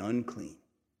and unclean.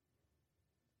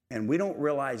 And we don't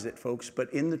realize it, folks,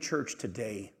 but in the church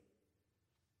today,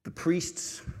 the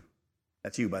priests,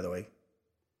 that's you, by the way,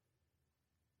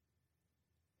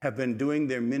 have been doing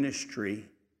their ministry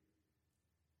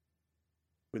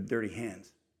with dirty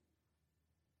hands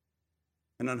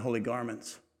and unholy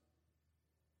garments.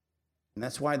 And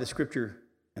that's why the scripture,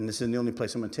 and this is the only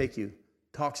place I'm going to take you,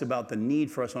 talks about the need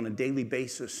for us on a daily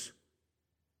basis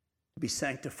to be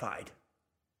sanctified.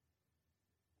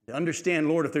 To understand,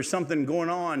 Lord, if there's something going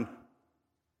on,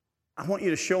 I want you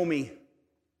to show me,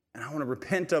 and I want to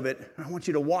repent of it, and I want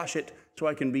you to wash it so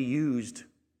I can be used.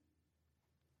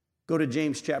 Go to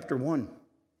James chapter 1.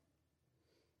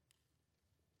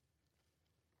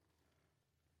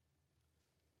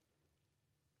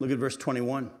 Look at verse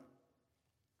 21.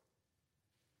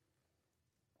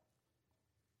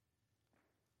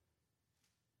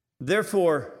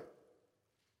 Therefore,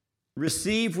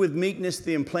 receive with meekness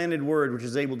the implanted word which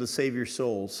is able to save your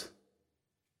souls.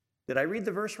 Did I read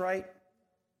the verse right?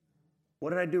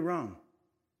 What did I do wrong?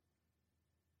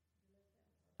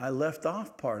 I left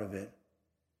off part of it.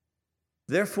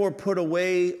 Therefore, put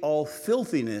away all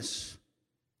filthiness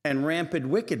and rampant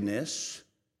wickedness,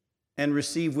 and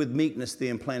receive with meekness the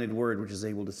implanted word which is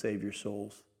able to save your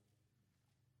souls.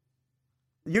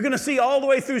 You're going to see all the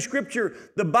way through Scripture,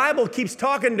 the Bible keeps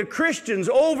talking to Christians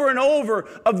over and over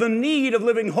of the need of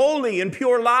living holy and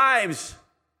pure lives.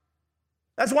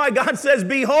 That's why God says,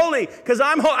 be holy, because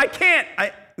I can't.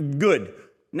 Good.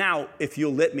 Now, if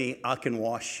you'll let me, I can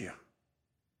wash you.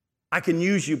 I can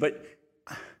use you, but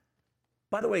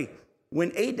by the way, when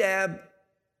Nadab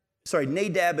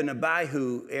and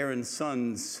Abihu, Aaron's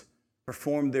sons,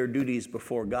 performed their duties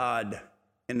before God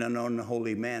in an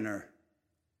unholy manner,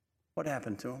 What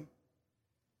happened to them?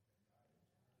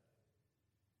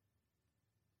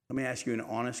 Let me ask you an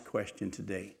honest question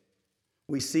today.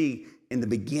 We see in the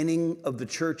beginning of the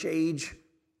church age,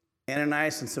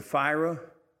 Ananias and Sapphira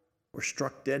were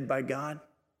struck dead by God.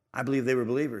 I believe they were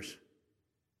believers.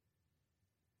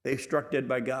 They were struck dead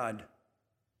by God.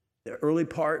 The early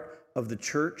part of the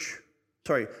church,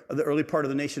 the early part of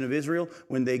the nation of Israel,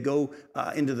 when they go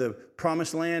into the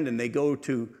promised land and they go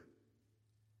to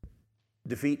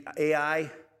defeat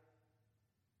Ai,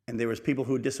 and there was people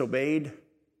who disobeyed,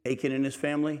 Achan and his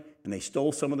family, and they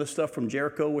stole some of the stuff from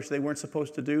Jericho, which they weren't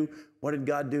supposed to do. What did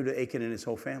God do to Achan and his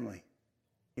whole family?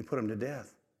 He put them to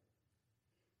death.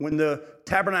 When the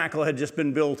tabernacle had just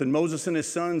been built, and Aaron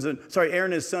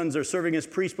and his sons are serving as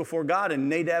priests before God, and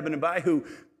Nadab and Abihu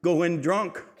go in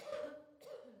drunk,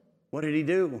 what did he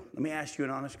do? Let me ask you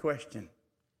an honest question.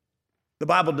 The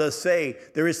Bible does say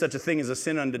there is such a thing as a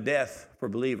sin unto death for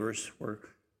believers, where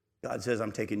God says,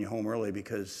 I'm taking you home early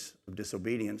because of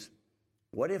disobedience.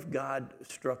 What if God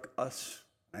struck us,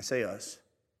 I say us,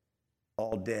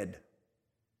 all dead?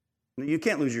 You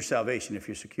can't lose your salvation if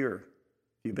you're secure,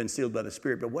 if you've been sealed by the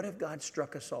Spirit. But what if God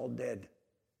struck us all dead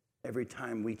every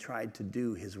time we tried to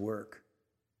do his work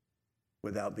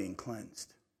without being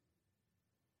cleansed?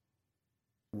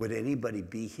 Would anybody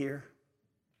be here?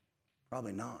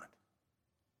 Probably not.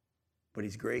 But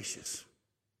he's gracious.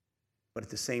 But at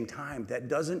the same time, that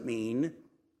doesn't mean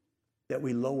that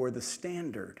we lower the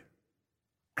standard.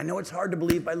 I know it's hard to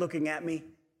believe by looking at me,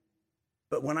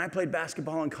 but when I played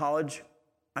basketball in college,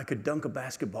 I could dunk a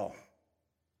basketball.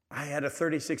 I had a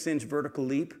 36-inch vertical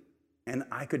leap, and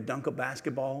I could dunk a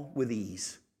basketball with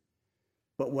ease.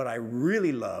 But what I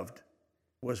really loved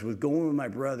was going with my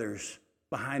brothers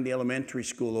behind the elementary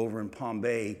school over in Palm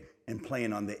Bay and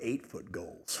playing on the 8-foot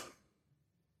goals.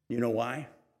 You know why?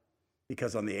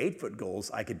 Because on the 8-foot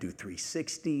goals, I could do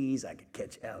 360s, I could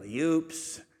catch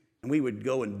alley-oops, and we would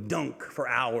go and dunk for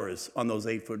hours on those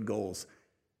 8-foot goals.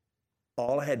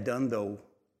 All I had done, though,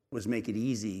 was make it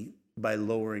easy by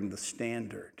lowering the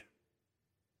standard.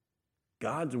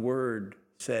 God's word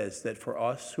says that for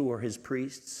us who are his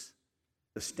priests,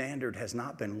 the standard has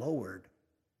not been lowered.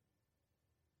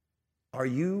 Are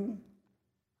you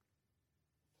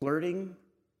flirting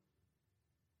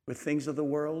with things of the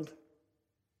world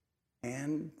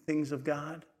and things of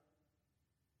God?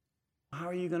 How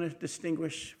are you going to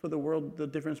distinguish for the world the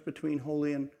difference between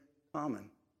holy and common,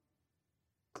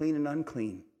 clean and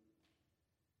unclean?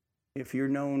 If you're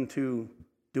known to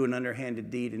do an underhanded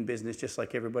deed in business just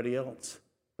like everybody else,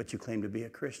 but you claim to be a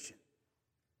Christian.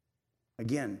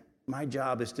 Again, my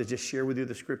job is to just share with you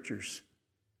the scriptures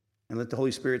and let the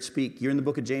Holy Spirit speak. You're in the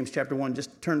book of James chapter 1.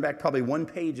 Just turn back probably one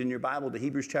page in your Bible to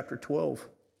Hebrews chapter 12.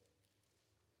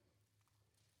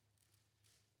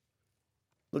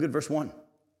 Look at verse 1.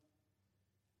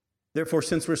 Therefore,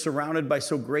 since we're surrounded by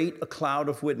so great a cloud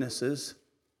of witnesses,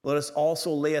 let us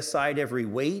also lay aside every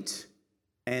weight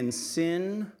and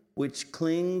sin which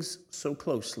clings so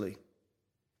closely,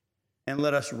 and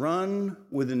let us run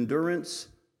with endurance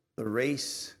the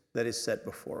race that is set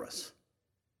before us.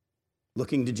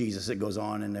 Looking to Jesus, it goes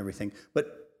on and everything.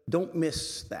 But don't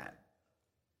miss that.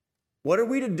 What are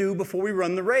we to do before we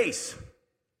run the race?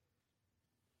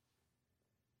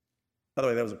 By the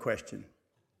way, that was a question.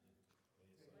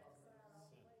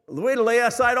 The way to lay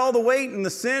aside all the weight and the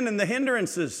sin and the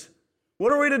hindrances.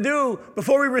 What are we to do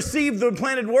before we receive the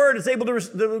implanted word? It's able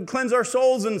to cleanse our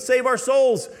souls and save our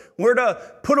souls. We're to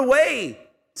put away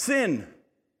sin.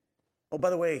 Oh,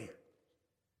 by the way,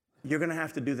 you're going to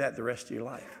have to do that the rest of your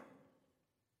life.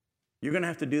 You're going to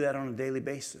have to do that on a daily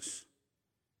basis.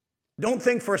 Don't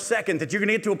think for a second that you're going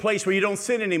to get to a place where you don't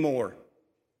sin anymore.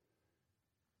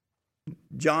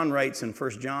 John writes in 1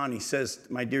 John, he says,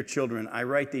 my dear children, I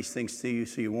write these things to you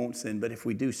so you won't sin, but if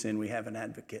we do sin, we have an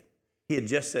advocate. He had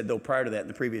just said, though, prior to that in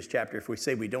the previous chapter, if we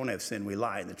say we don't have sin, we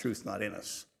lie, and the truth's not in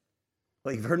us.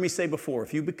 Like you've heard me say before,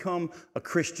 if you become a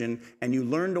Christian and you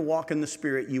learn to walk in the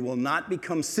Spirit, you will not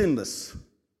become sinless,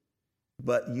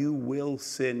 but you will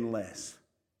sin less.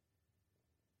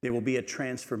 There will be a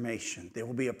transformation. There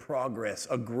will be a progress,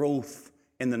 a growth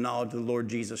in the knowledge of the Lord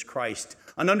Jesus Christ,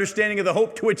 an understanding of the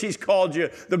hope to which he's called you,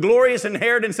 the glorious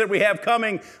inheritance that we have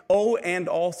coming, and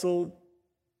also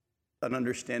an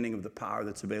understanding of the power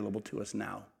that's available to us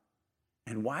now.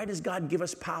 And why does God give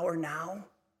us power now?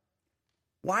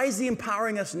 Why is he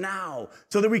empowering us now?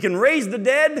 So that we can raise the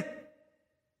dead?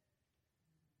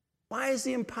 Why is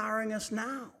he empowering us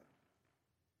now?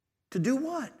 To do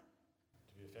what?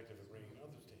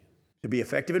 To be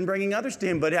effective in bringing others to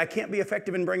him. But I can't be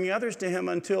effective in bringing others to him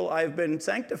until I've been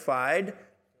sanctified.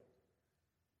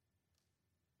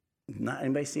 Not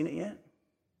anybody seen it yet?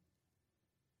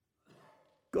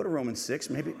 Go to Romans 6.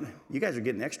 Maybe you guys are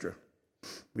getting extra.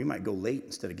 We might go late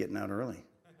instead of getting out early.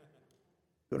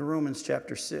 Go to Romans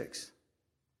chapter 6.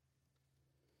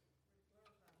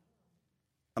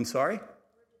 I'm sorry?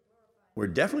 We're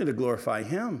definitely to glorify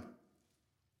him.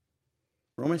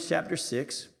 Romans chapter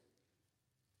 6.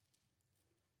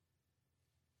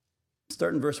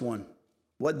 Start in verse 1.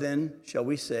 What then shall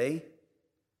we say?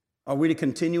 Are we to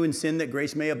continue in sin that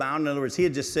grace may abound? In other words, he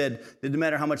had just said, it didn't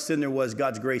matter how much sin there was,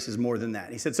 God's grace is more than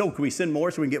that. He said, so can we sin more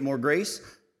so we can get more grace?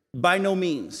 By no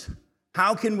means.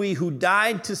 How can we who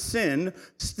died to sin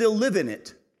still live in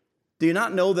it? Do you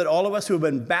not know that all of us who have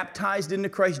been baptized into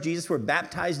Christ Jesus were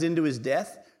baptized into his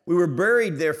death? We were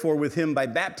buried, therefore, with him by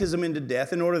baptism into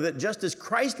death, in order that just as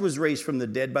Christ was raised from the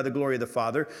dead by the glory of the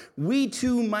Father, we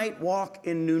too might walk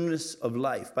in newness of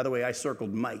life. By the way, I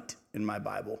circled might in my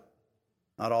Bible.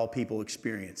 Not all people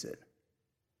experience it.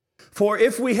 For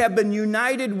if we have been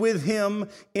united with him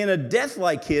in a death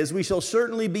like his, we shall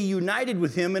certainly be united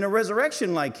with him in a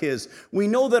resurrection like his. We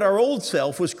know that our old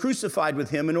self was crucified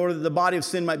with him in order that the body of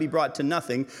sin might be brought to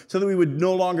nothing, so that we would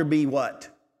no longer be what?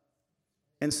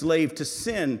 Enslaved to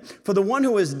sin. For the one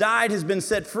who has died has been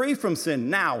set free from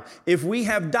sin. Now, if we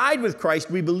have died with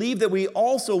Christ, we believe that we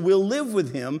also will live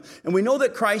with him. And we know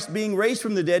that Christ, being raised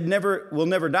from the dead, will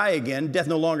never die again. Death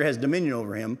no longer has dominion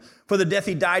over him. For the death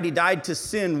he died to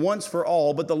sin once for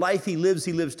all. But the life he lives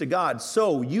to God.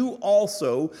 So you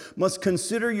also must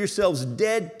consider yourselves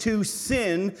dead to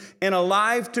sin and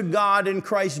alive to God in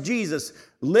Christ Jesus.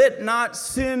 Let not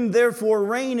sin therefore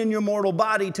reign in your mortal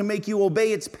body to make you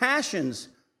obey its passions.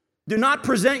 Do not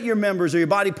present your members or your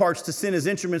body parts to sin as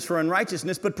instruments for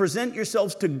unrighteousness, but present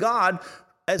yourselves to God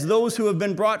as those who have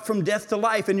been brought from death to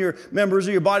life, and your members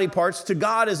or your body parts to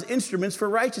God as instruments for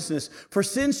righteousness. For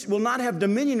sin will not have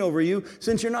dominion over you,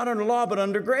 since you're not under law but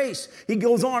under grace. He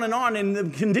goes on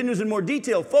and continues in more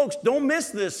detail. Folks, don't miss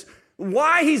this.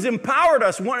 Why he's empowered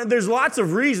us. There's lots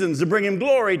of reasons to bring him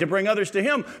glory, to bring others to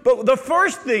him. But the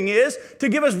first thing is to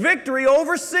give us victory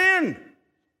over sin.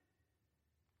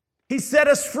 He set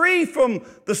us free from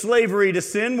the slavery to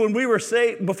sin. When we were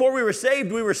saved, before we were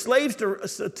saved, we were slaves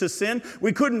to sin.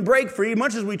 We couldn't break free.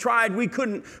 Much as we tried, we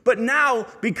couldn't. But now,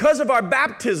 because of our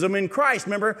baptism in Christ,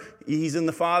 remember, he's in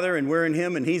the Father and we're in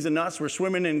him and he's in us. We're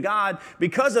swimming in God.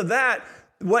 Because of that,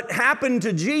 what happened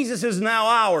to Jesus is now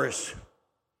ours.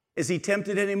 Is he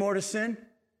tempted anymore to sin?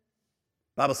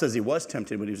 The Bible says he was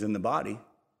tempted when he was in the body,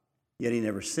 yet he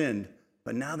never sinned.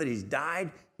 But now that he's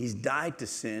died to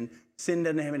sin. Sin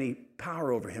doesn't have any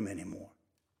power over him anymore.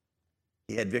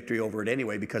 He had victory over it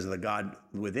anyway because of the God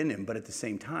within him. But at the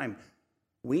same time,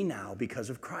 we now,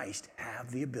 because of Christ, have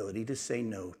the ability to say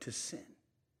no to sin,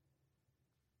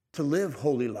 to live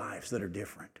holy lives that are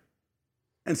different.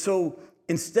 And so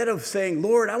instead of saying,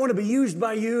 Lord, I want to be used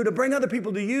by you to bring other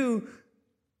people to you,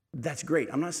 that's great.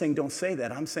 I'm not saying don't say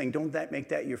that. I'm saying don't make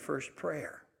that your first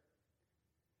prayer.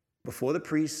 Before the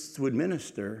priests would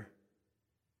minister,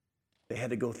 they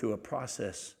had to go through a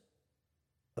process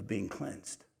of being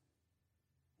cleansed.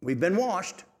 We've been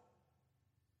washed,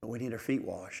 but we need our feet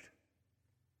washed.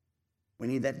 We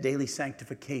need that daily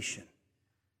sanctification,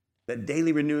 that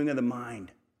daily renewing of the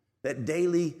mind, that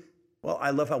daily, well, I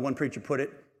love how one preacher put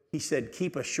it. He said,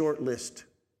 keep a short list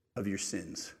of your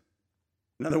sins.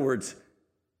 In other words,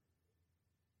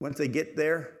 once they get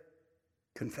there,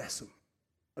 confess them.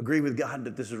 Agree with God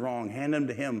that this is wrong. Hand them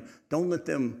to him. Don't let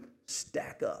them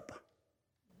stack up.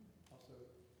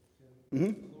 Mm-hmm.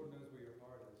 The Lord knows where your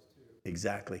heart is too.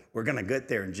 Exactly. We're going to get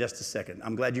there in just a second.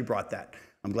 I'm glad you brought that.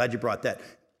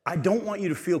 I don't want you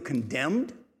to feel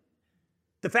condemned.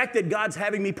 The fact that God's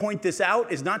having me point this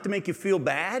out is not to make you feel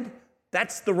bad.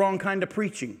 That's the wrong kind of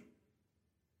preaching.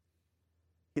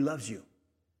 He loves you.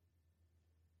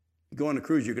 You go on a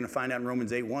cruise, you're going to find out in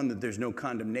Romans 8:1 that there's no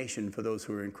condemnation for those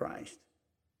who are in Christ.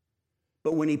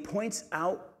 But when he points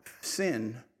out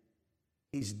sin,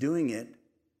 he's doing it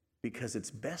because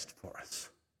it's best for us.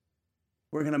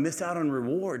 We're going to miss out on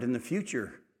reward in the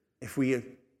future if we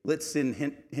let sin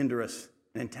hinder us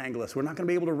and entangle us. We're not going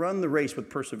to be able to run the race with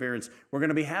perseverance. We're going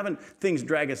to be having things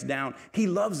drag us down. He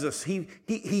loves us.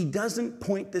 He doesn't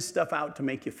point this stuff out to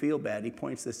make you feel bad. He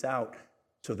points this out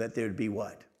so that there'd be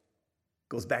what?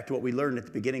 Goes back to what we learned at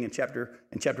the beginning in chapter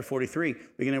 43,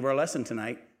 beginning of our lesson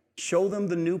tonight. Show them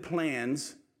the new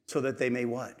plans so that they may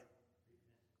what?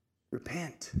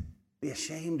 Repent. Be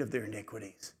ashamed of their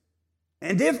iniquities.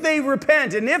 And if they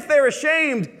repent and if they're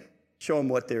ashamed, show them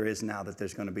what there is now that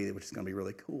there's going to be, which is going to be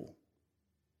really cool.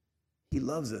 He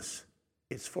loves us.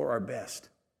 It's for our best.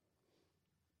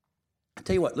 I'll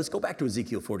tell you what, let's go back to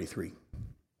Ezekiel 43.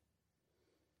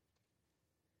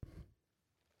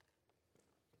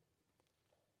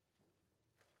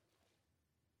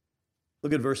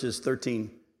 Look at verses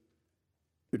 13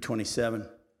 through 27.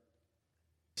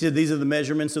 He said, these are the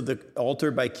measurements of the altar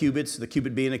by cubits, the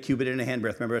cubit being a cubit and a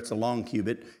handbreadth. Remember, it's a long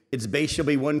cubit. Its base shall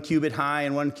be 1 cubit high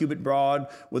and 1 cubit broad,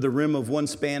 with a rim of 1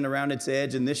 span around its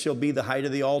edge. And this shall be the height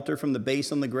of the altar from the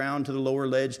base on the ground to the lower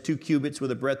ledge, 2 cubits with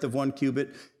a breadth of 1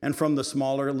 cubit. And from the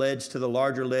smaller ledge to the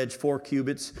larger ledge, 4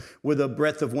 cubits with a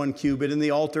breadth of 1 cubit. And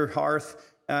the altar hearth,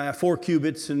 4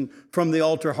 cubits, and from the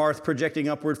altar hearth projecting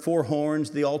upward 4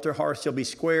 horns. The altar hearth shall be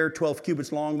square, 12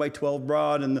 cubits long by 12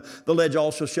 broad, and the ledge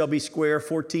also shall be square,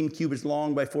 14 cubits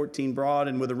long by 14 broad,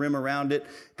 and with a rim around it,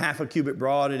 half a cubit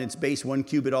broad, and its base 1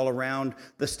 cubit all around.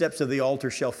 The steps of the altar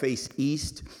shall face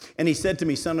east. And he said to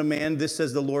me, Son of man, this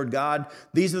says the Lord God,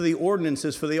 these are the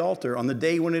ordinances for the altar. On the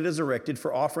day when it is erected,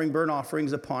 for offering burnt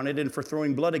offerings upon it, and for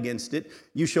throwing blood against it,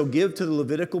 you shall give to the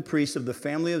Levitical priests of the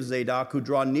family of Zadok, who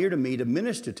draw near to me to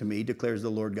minister to me, declares the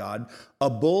Lord God, a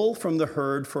bull from the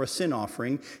herd for a sin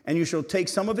offering, and you shall take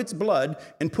some of its blood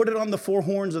and put it on the 4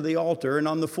 horns of the altar and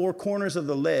on the 4 corners of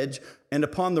the ledge and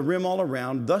upon the rim all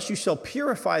around. Thus you shall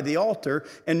purify the altar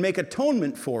and make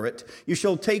atonement for it. You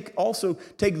shall also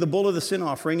take the bull of the sin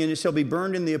offering, and it shall be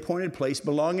burned in the appointed place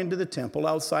belonging to the temple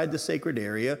outside the sacred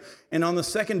area. And on the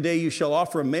 2nd day you shall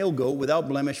offer a male goat without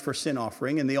blemish for sin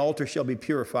offering, and the altar shall be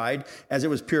purified as it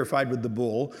was purified with the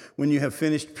bull. When you have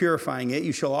finished purifying it,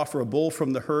 you shall offer a bull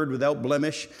from the herd without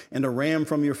blemish and a ram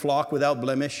from your flock without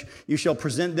blemish. You shall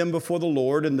present them before the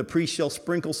Lord, and the priest shall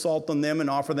sprinkle salt on them and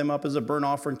offer them up as a burnt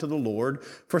offering to the Lord.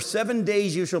 For 7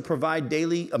 days you shall provide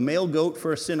daily a male goat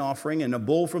for a sin offering, and a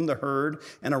bull from the herd,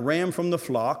 and a ram from the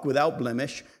flock without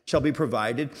blemish shall be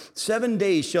provided. 7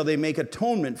 days shall they make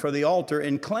atonement for the altar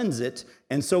and cleanse it,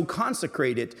 and so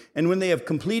consecrate it. And when they have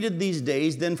completed these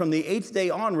days, then from the 8th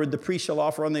day onward, the priest shall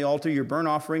offer on the altar your burnt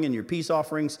offering and your peace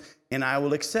offerings, and I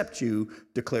will accept you,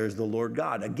 declares the Lord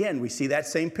God. Again, we see that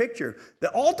same picture.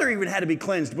 The altar even had to be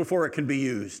cleansed before it could be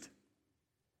used.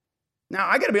 Now,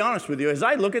 I got to be honest with you. As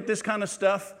I look at this kind of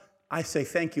stuff, I say,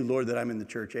 thank you, Lord, that I'm in the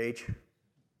church age.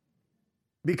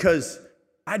 Because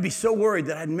I'd be so worried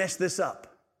that I'd mess this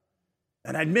up,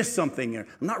 and I'd miss something. I'm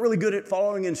not really good at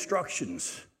following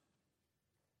instructions.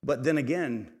 But then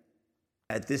again,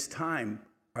 at this time,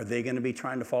 are they going to be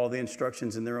trying to follow the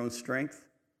instructions in their own strength?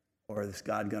 Or is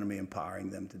God going to be empowering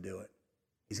them to do it?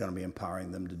 He's going to be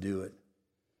empowering them to do it.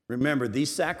 Remember, these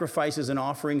sacrifices and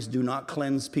offerings do not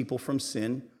cleanse people from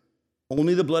sin.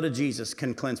 Only the blood of Jesus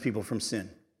can cleanse people from sin.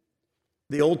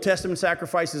 The Old Testament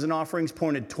sacrifices and offerings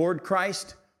pointed toward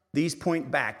Christ. These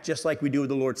point back, just like we do with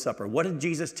the Lord's Supper. What did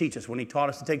Jesus teach us when he taught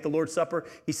us to take the Lord's Supper?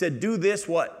 He said, do this,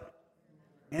 what?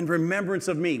 In remembrance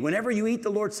of me. Whenever you eat the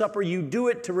Lord's Supper, you do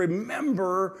it to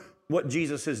remember what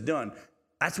Jesus has done.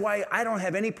 That's why I don't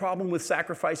have any problem with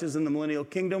sacrifices in the millennial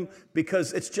kingdom,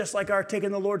 because it's just like our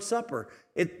taking the Lord's Supper.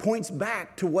 It points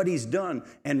back to what he's done.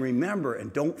 And remember,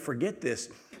 and don't forget this,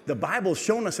 the Bible's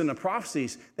shown us in the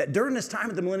prophecies that during this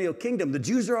time of the millennial kingdom, the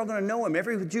Jews are all going to know him.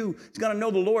 Every Jew is going to know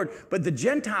the Lord, but the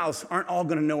Gentiles aren't all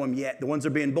going to know him yet. The ones that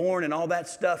are being born and all that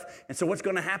stuff. And so what's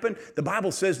going to happen? The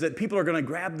Bible says that people are going to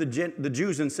grab the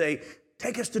Jews and say,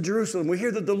 take us to Jerusalem. We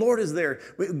hear that the Lord is there.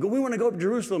 We want to go up to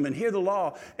Jerusalem and hear the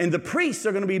law. And the priests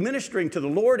are going to be ministering to the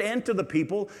Lord and to the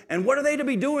people. And what are they to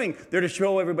be doing? They're to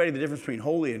show everybody the difference between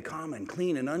holy and common,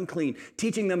 clean and unclean,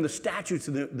 teaching them the statutes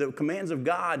and the commands of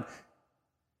God.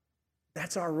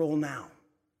 That's our role now.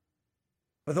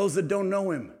 For those that don't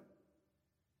know him,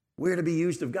 we're to be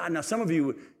used of God. Now, some of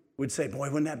you would say, boy,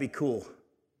 wouldn't that be cool?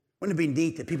 Wouldn't it be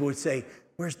neat that people would say,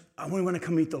 I want to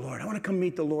come meet the Lord. I want to come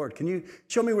meet the Lord. Can you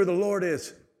show me where the Lord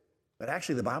is? But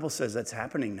actually, the Bible says that's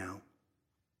happening now.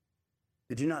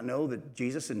 Did you not know that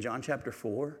Jesus in John chapter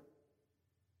 4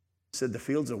 said the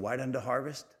fields are white unto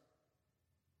harvest?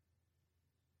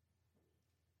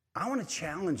 I want to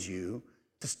challenge you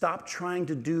to stop trying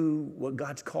to do what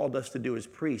God's called us to do as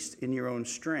priests in your own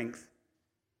strength,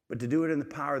 but to do it in the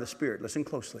power of the Spirit. Listen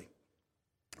closely.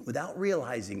 Without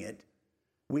realizing it,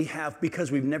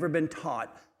 because we've never been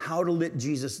taught how to let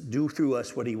Jesus do through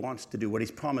us what he wants to do, what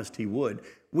he's promised he would,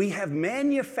 we have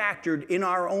manufactured in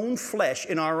our own flesh,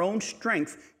 in our own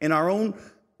strength, in our own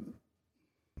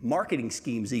marketing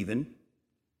schemes even,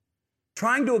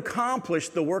 trying to accomplish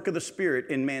the work of the Spirit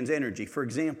in man's energy. For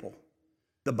example,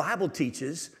 the Bible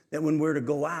teaches that when we're to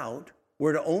go out,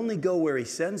 we're to only go where he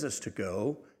sends us to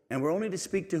go, and we're only to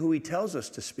speak to who he tells us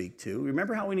to speak to.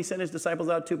 Remember how when he sent his disciples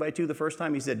out 2 by 2 the first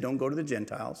time, he said, don't go to the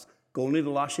Gentiles, go only to the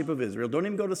lost sheep of Israel. Don't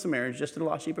even go to the Samaritans, just to the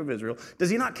lost sheep of Israel. Does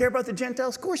he not care about the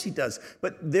Gentiles? Of course he does.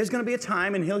 But there's going to be a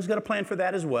time, and he's got a plan for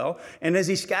that as well. And as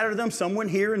he scattered them, some went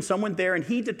here and some went there, and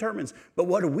he determines. But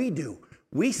what do?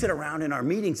 We sit around in our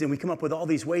meetings and we come up with all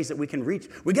these ways that we can reach.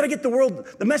 We got to get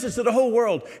the message to the whole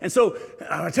world. And so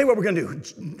I'll tell you what we're going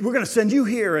to do. We're going to send you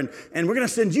here and we're going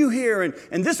to send you here.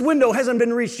 And this window hasn't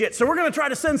been reached yet. So we're going to try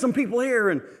to send some people here.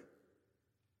 And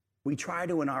we try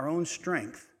to, in our own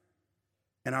strength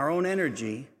and our own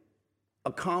energy,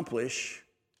 accomplish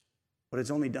what is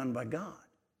only done by God.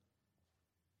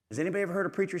 Has anybody ever heard a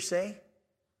preacher say,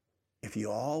 if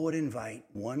you all would invite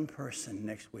one person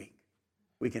next week,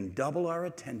 we can double our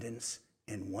attendance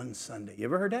in one Sunday? You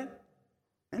ever heard that?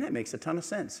 And that makes a ton of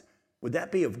sense. Would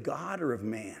that be of God or of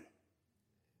man?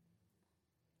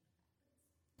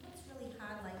 It's really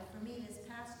hard. Like for me, this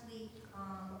past week,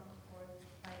 or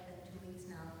like 2 weeks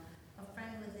now, a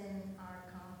friend within our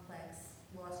complex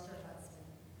lost her husband.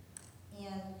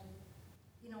 And,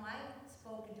 you know, I've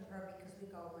spoken to her because we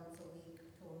go once a week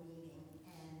to a meeting.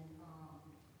 And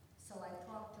so I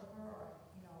talked to her,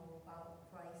 you know, about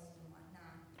Christ and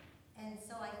whatnot. And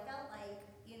so I felt like,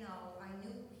 you know, I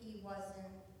knew he wasn't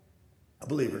A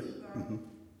believer. Mm-hmm.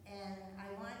 And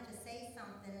I wanted to say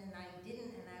something and I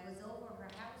didn't, and I was over her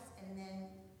house, and then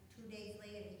 2 days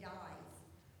later he dies,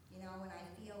 you know, and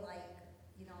I feel like,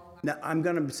 you know. Now, I'm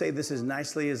going to say this as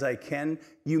nicely as I can.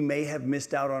 You may have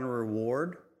missed out on a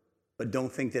reward, but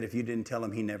don't think that if you didn't tell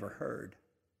him, he never heard.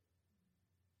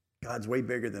 God's way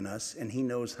bigger than us, and he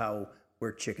knows how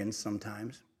we're chickens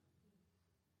sometimes.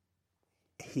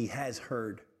 He has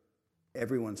heard.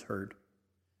 Everyone's heard.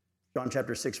 John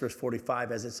chapter 6, verse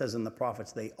 45, as it says in the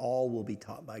prophets, they all will be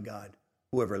taught by God.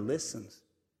 Whoever listens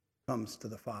comes to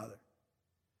the Father.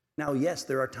 Now, yes,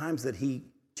 there are times that he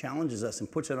challenges us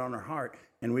and puts it on our heart,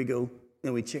 and we go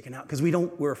and we chicken out because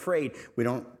we're afraid. We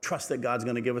don't trust that God's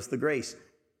going to give us the grace,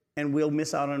 and we'll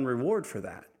miss out on reward for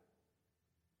that.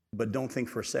 But don't think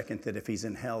for a second that if he's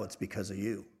in hell, it's because of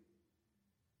you.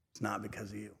 It's not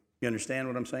because of you. You understand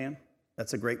what I'm saying?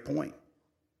 That's a great point.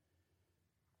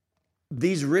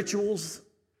 These rituals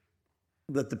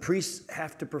that the priests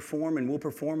have to perform and will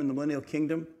perform in the millennial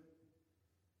kingdom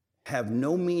have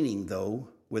no meaning, though,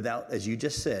 without, as you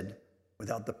just said,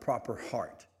 without the proper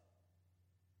heart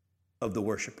of the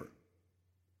worshiper.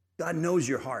 God knows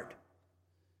your heart.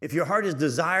 If your heart is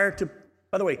desire to,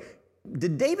 by the way,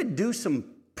 did David do some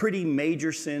pretty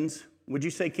major sins? Would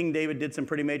you say King David did some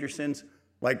pretty major sins?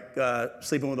 Like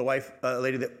sleeping with a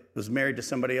lady that was married to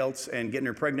somebody else and getting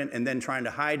her pregnant and then trying to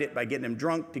hide it by getting him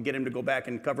drunk to get him to go back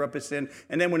and cover up his sin.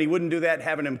 And then when he wouldn't do that,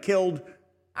 having him killed.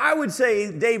 I would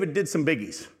say David did some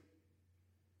biggies.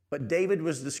 But David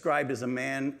was described as a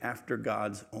man after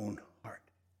God's own heart.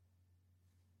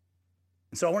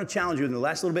 And so I want to challenge you in the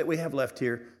last little bit we have left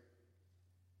here.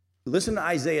 Listen to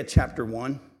Isaiah chapter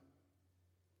 1.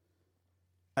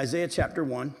 Isaiah chapter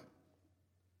 1.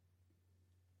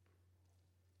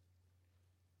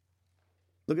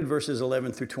 Look at verses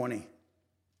 11 through 20.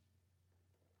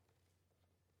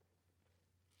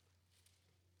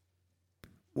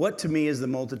 What to me is the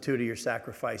multitude of your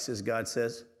sacrifices, God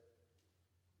says?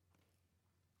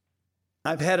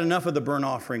 I've had enough of the burnt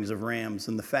offerings of rams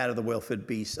and the fat of the well-fed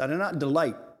beasts. I do not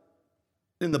delight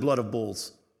in the blood of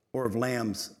bulls or of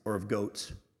lambs or of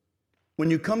goats. When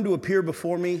you come to appear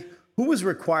before me, who has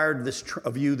required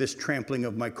of you this trampling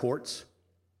of my courts?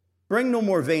 Bring no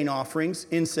more vain offerings.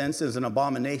 Incense is an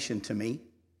abomination to me.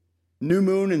 New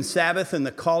moon and Sabbath and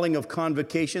the calling of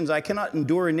convocations. I cannot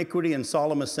endure iniquity and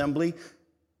solemn assembly.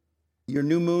 Your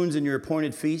new moons and your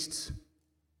appointed feasts,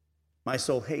 my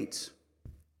soul hates.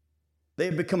 They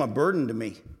have become a burden to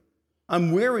me.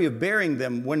 I'm weary of bearing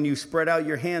them. When you spread out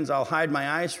your hands, I'll hide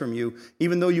my eyes from you.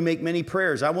 Even though you make many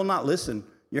prayers, I will not listen.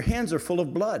 Your hands are full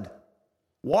of blood.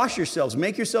 Wash yourselves,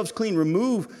 make yourselves clean,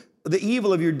 remove the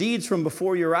evil of your deeds from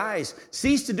before your eyes.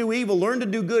 Cease to do evil, learn to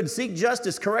do good, seek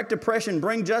justice, correct oppression,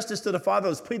 bring justice to the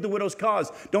fatherless, plead the widow's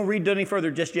cause. Don't read any further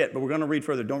just yet, but we're going to read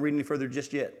further. Don't read any further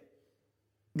just yet.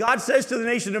 God says to the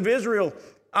nation of Israel,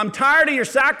 I'm tired of your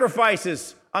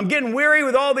sacrifices. I'm getting weary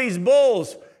with all these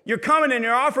bulls. You're coming and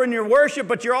you're offering your worship,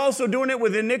 but you're also doing it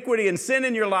with iniquity and sin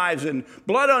in your lives and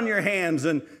blood on your hands.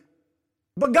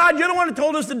 But God, you're the one who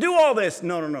told us to do all this.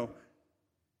 No.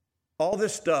 All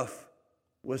this stuff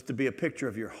was to be a picture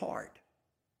of your heart.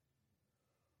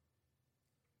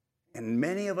 And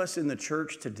many of us in the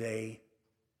church today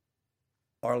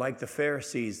are like the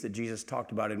Pharisees that Jesus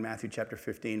talked about in Matthew chapter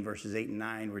 15, verses 8 and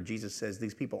 9, where Jesus says,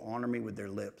 these people honor me with their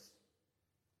lips,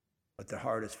 but their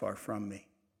heart is far from me.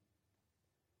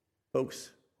 Folks,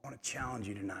 I want to challenge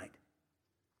you tonight.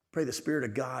 Pray the Spirit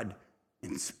of God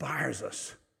inspires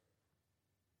us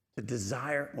to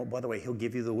desire. Well, by the way, he'll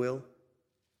give you the will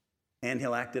and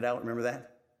he'll act it out. Remember that?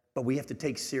 But we have to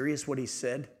take serious what he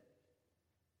said.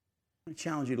 I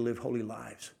challenge you to live holy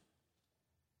lives.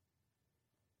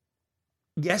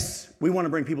 Yes, we want to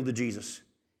bring people to Jesus.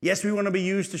 Yes, we want to be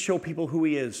used to show people who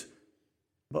he is.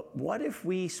 But what if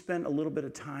we spent a little bit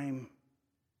of time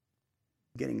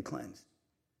getting cleansed?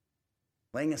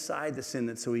 Laying aside the sin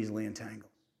that so easily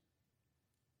entangles.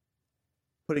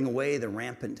 Putting away the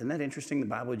rampant. Isn't that interesting? The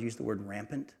Bible would use the word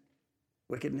rampant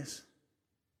wickedness.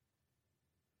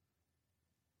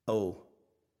 Oh,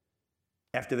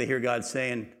 after they hear God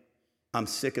saying, I'm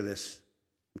sick of this.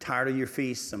 I'm tired of your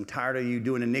feasts. I'm tired of you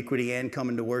doing iniquity and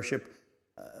coming to worship.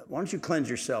 Why don't you cleanse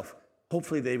yourself?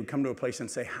 Hopefully they would come to a place and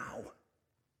say, how?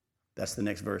 That's the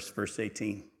next verse, verse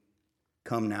 18.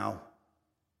 Come now,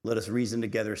 let us reason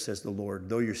together, says the Lord.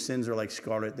 Though your sins are like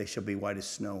scarlet, they shall be white as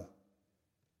snow.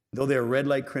 Though they are red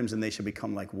like crimson, they shall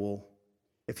become like wool.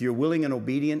 If you're willing and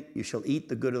obedient, you shall eat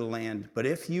the good of the land. But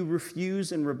if you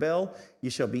refuse and rebel, you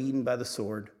shall be eaten by the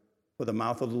sword, for the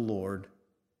mouth of the Lord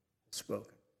has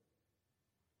spoken.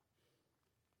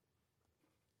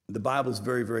 The Bible is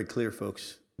very, very clear,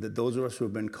 folks, that those of us who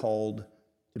have been called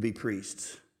to be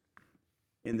priests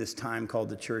in this time called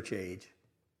the church age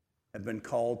have been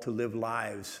called to live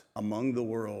lives among the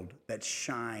world that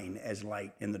shine as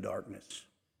light in the darkness.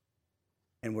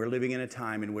 And we're living in a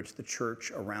time in which the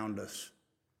church around us,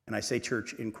 and I say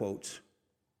church in quotes,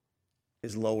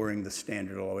 is lowering the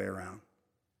standard all the way around.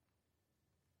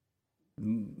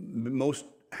 Most,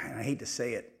 and I hate to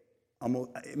say it,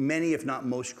 many, if not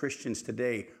most Christians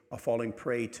today are falling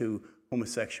prey to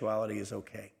homosexuality is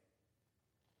okay.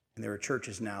 And there are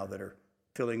churches now that are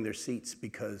filling their seats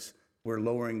because we're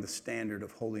lowering the standard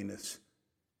of holiness.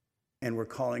 And we're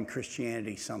calling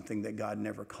Christianity something that God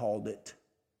never called it.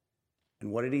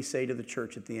 And what did he say to the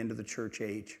church at the end of the church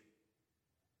age?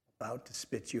 About to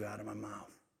spit you out of my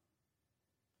mouth.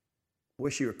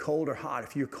 Wish you were cold or hot.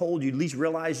 If you're cold, you at least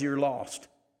realize you're lost.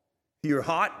 If you're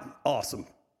hot, awesome.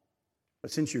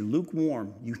 But since you're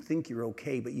lukewarm, you think you're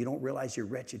okay, but you don't realize you're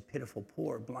wretched, pitiful,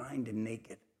 poor, blind, and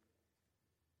naked.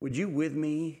 Would you with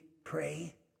me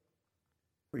pray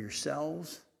for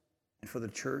yourselves and for the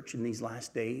church in these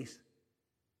last days?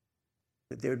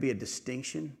 That there would be a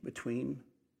distinction between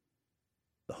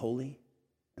the holy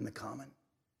and the common,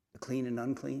 the clean and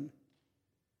unclean.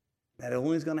 That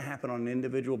only is going to happen on an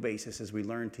individual basis as we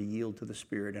learn to yield to the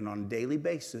Spirit. And on a daily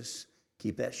basis,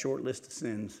 keep that short list of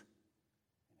sins.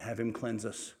 Have him cleanse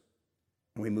us.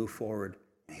 And we move forward,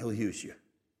 and he'll use you.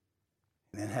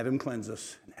 And then have him cleanse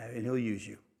us, and he'll use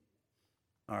you.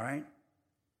 All right?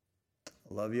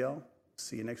 I love y'all.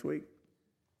 See you next week.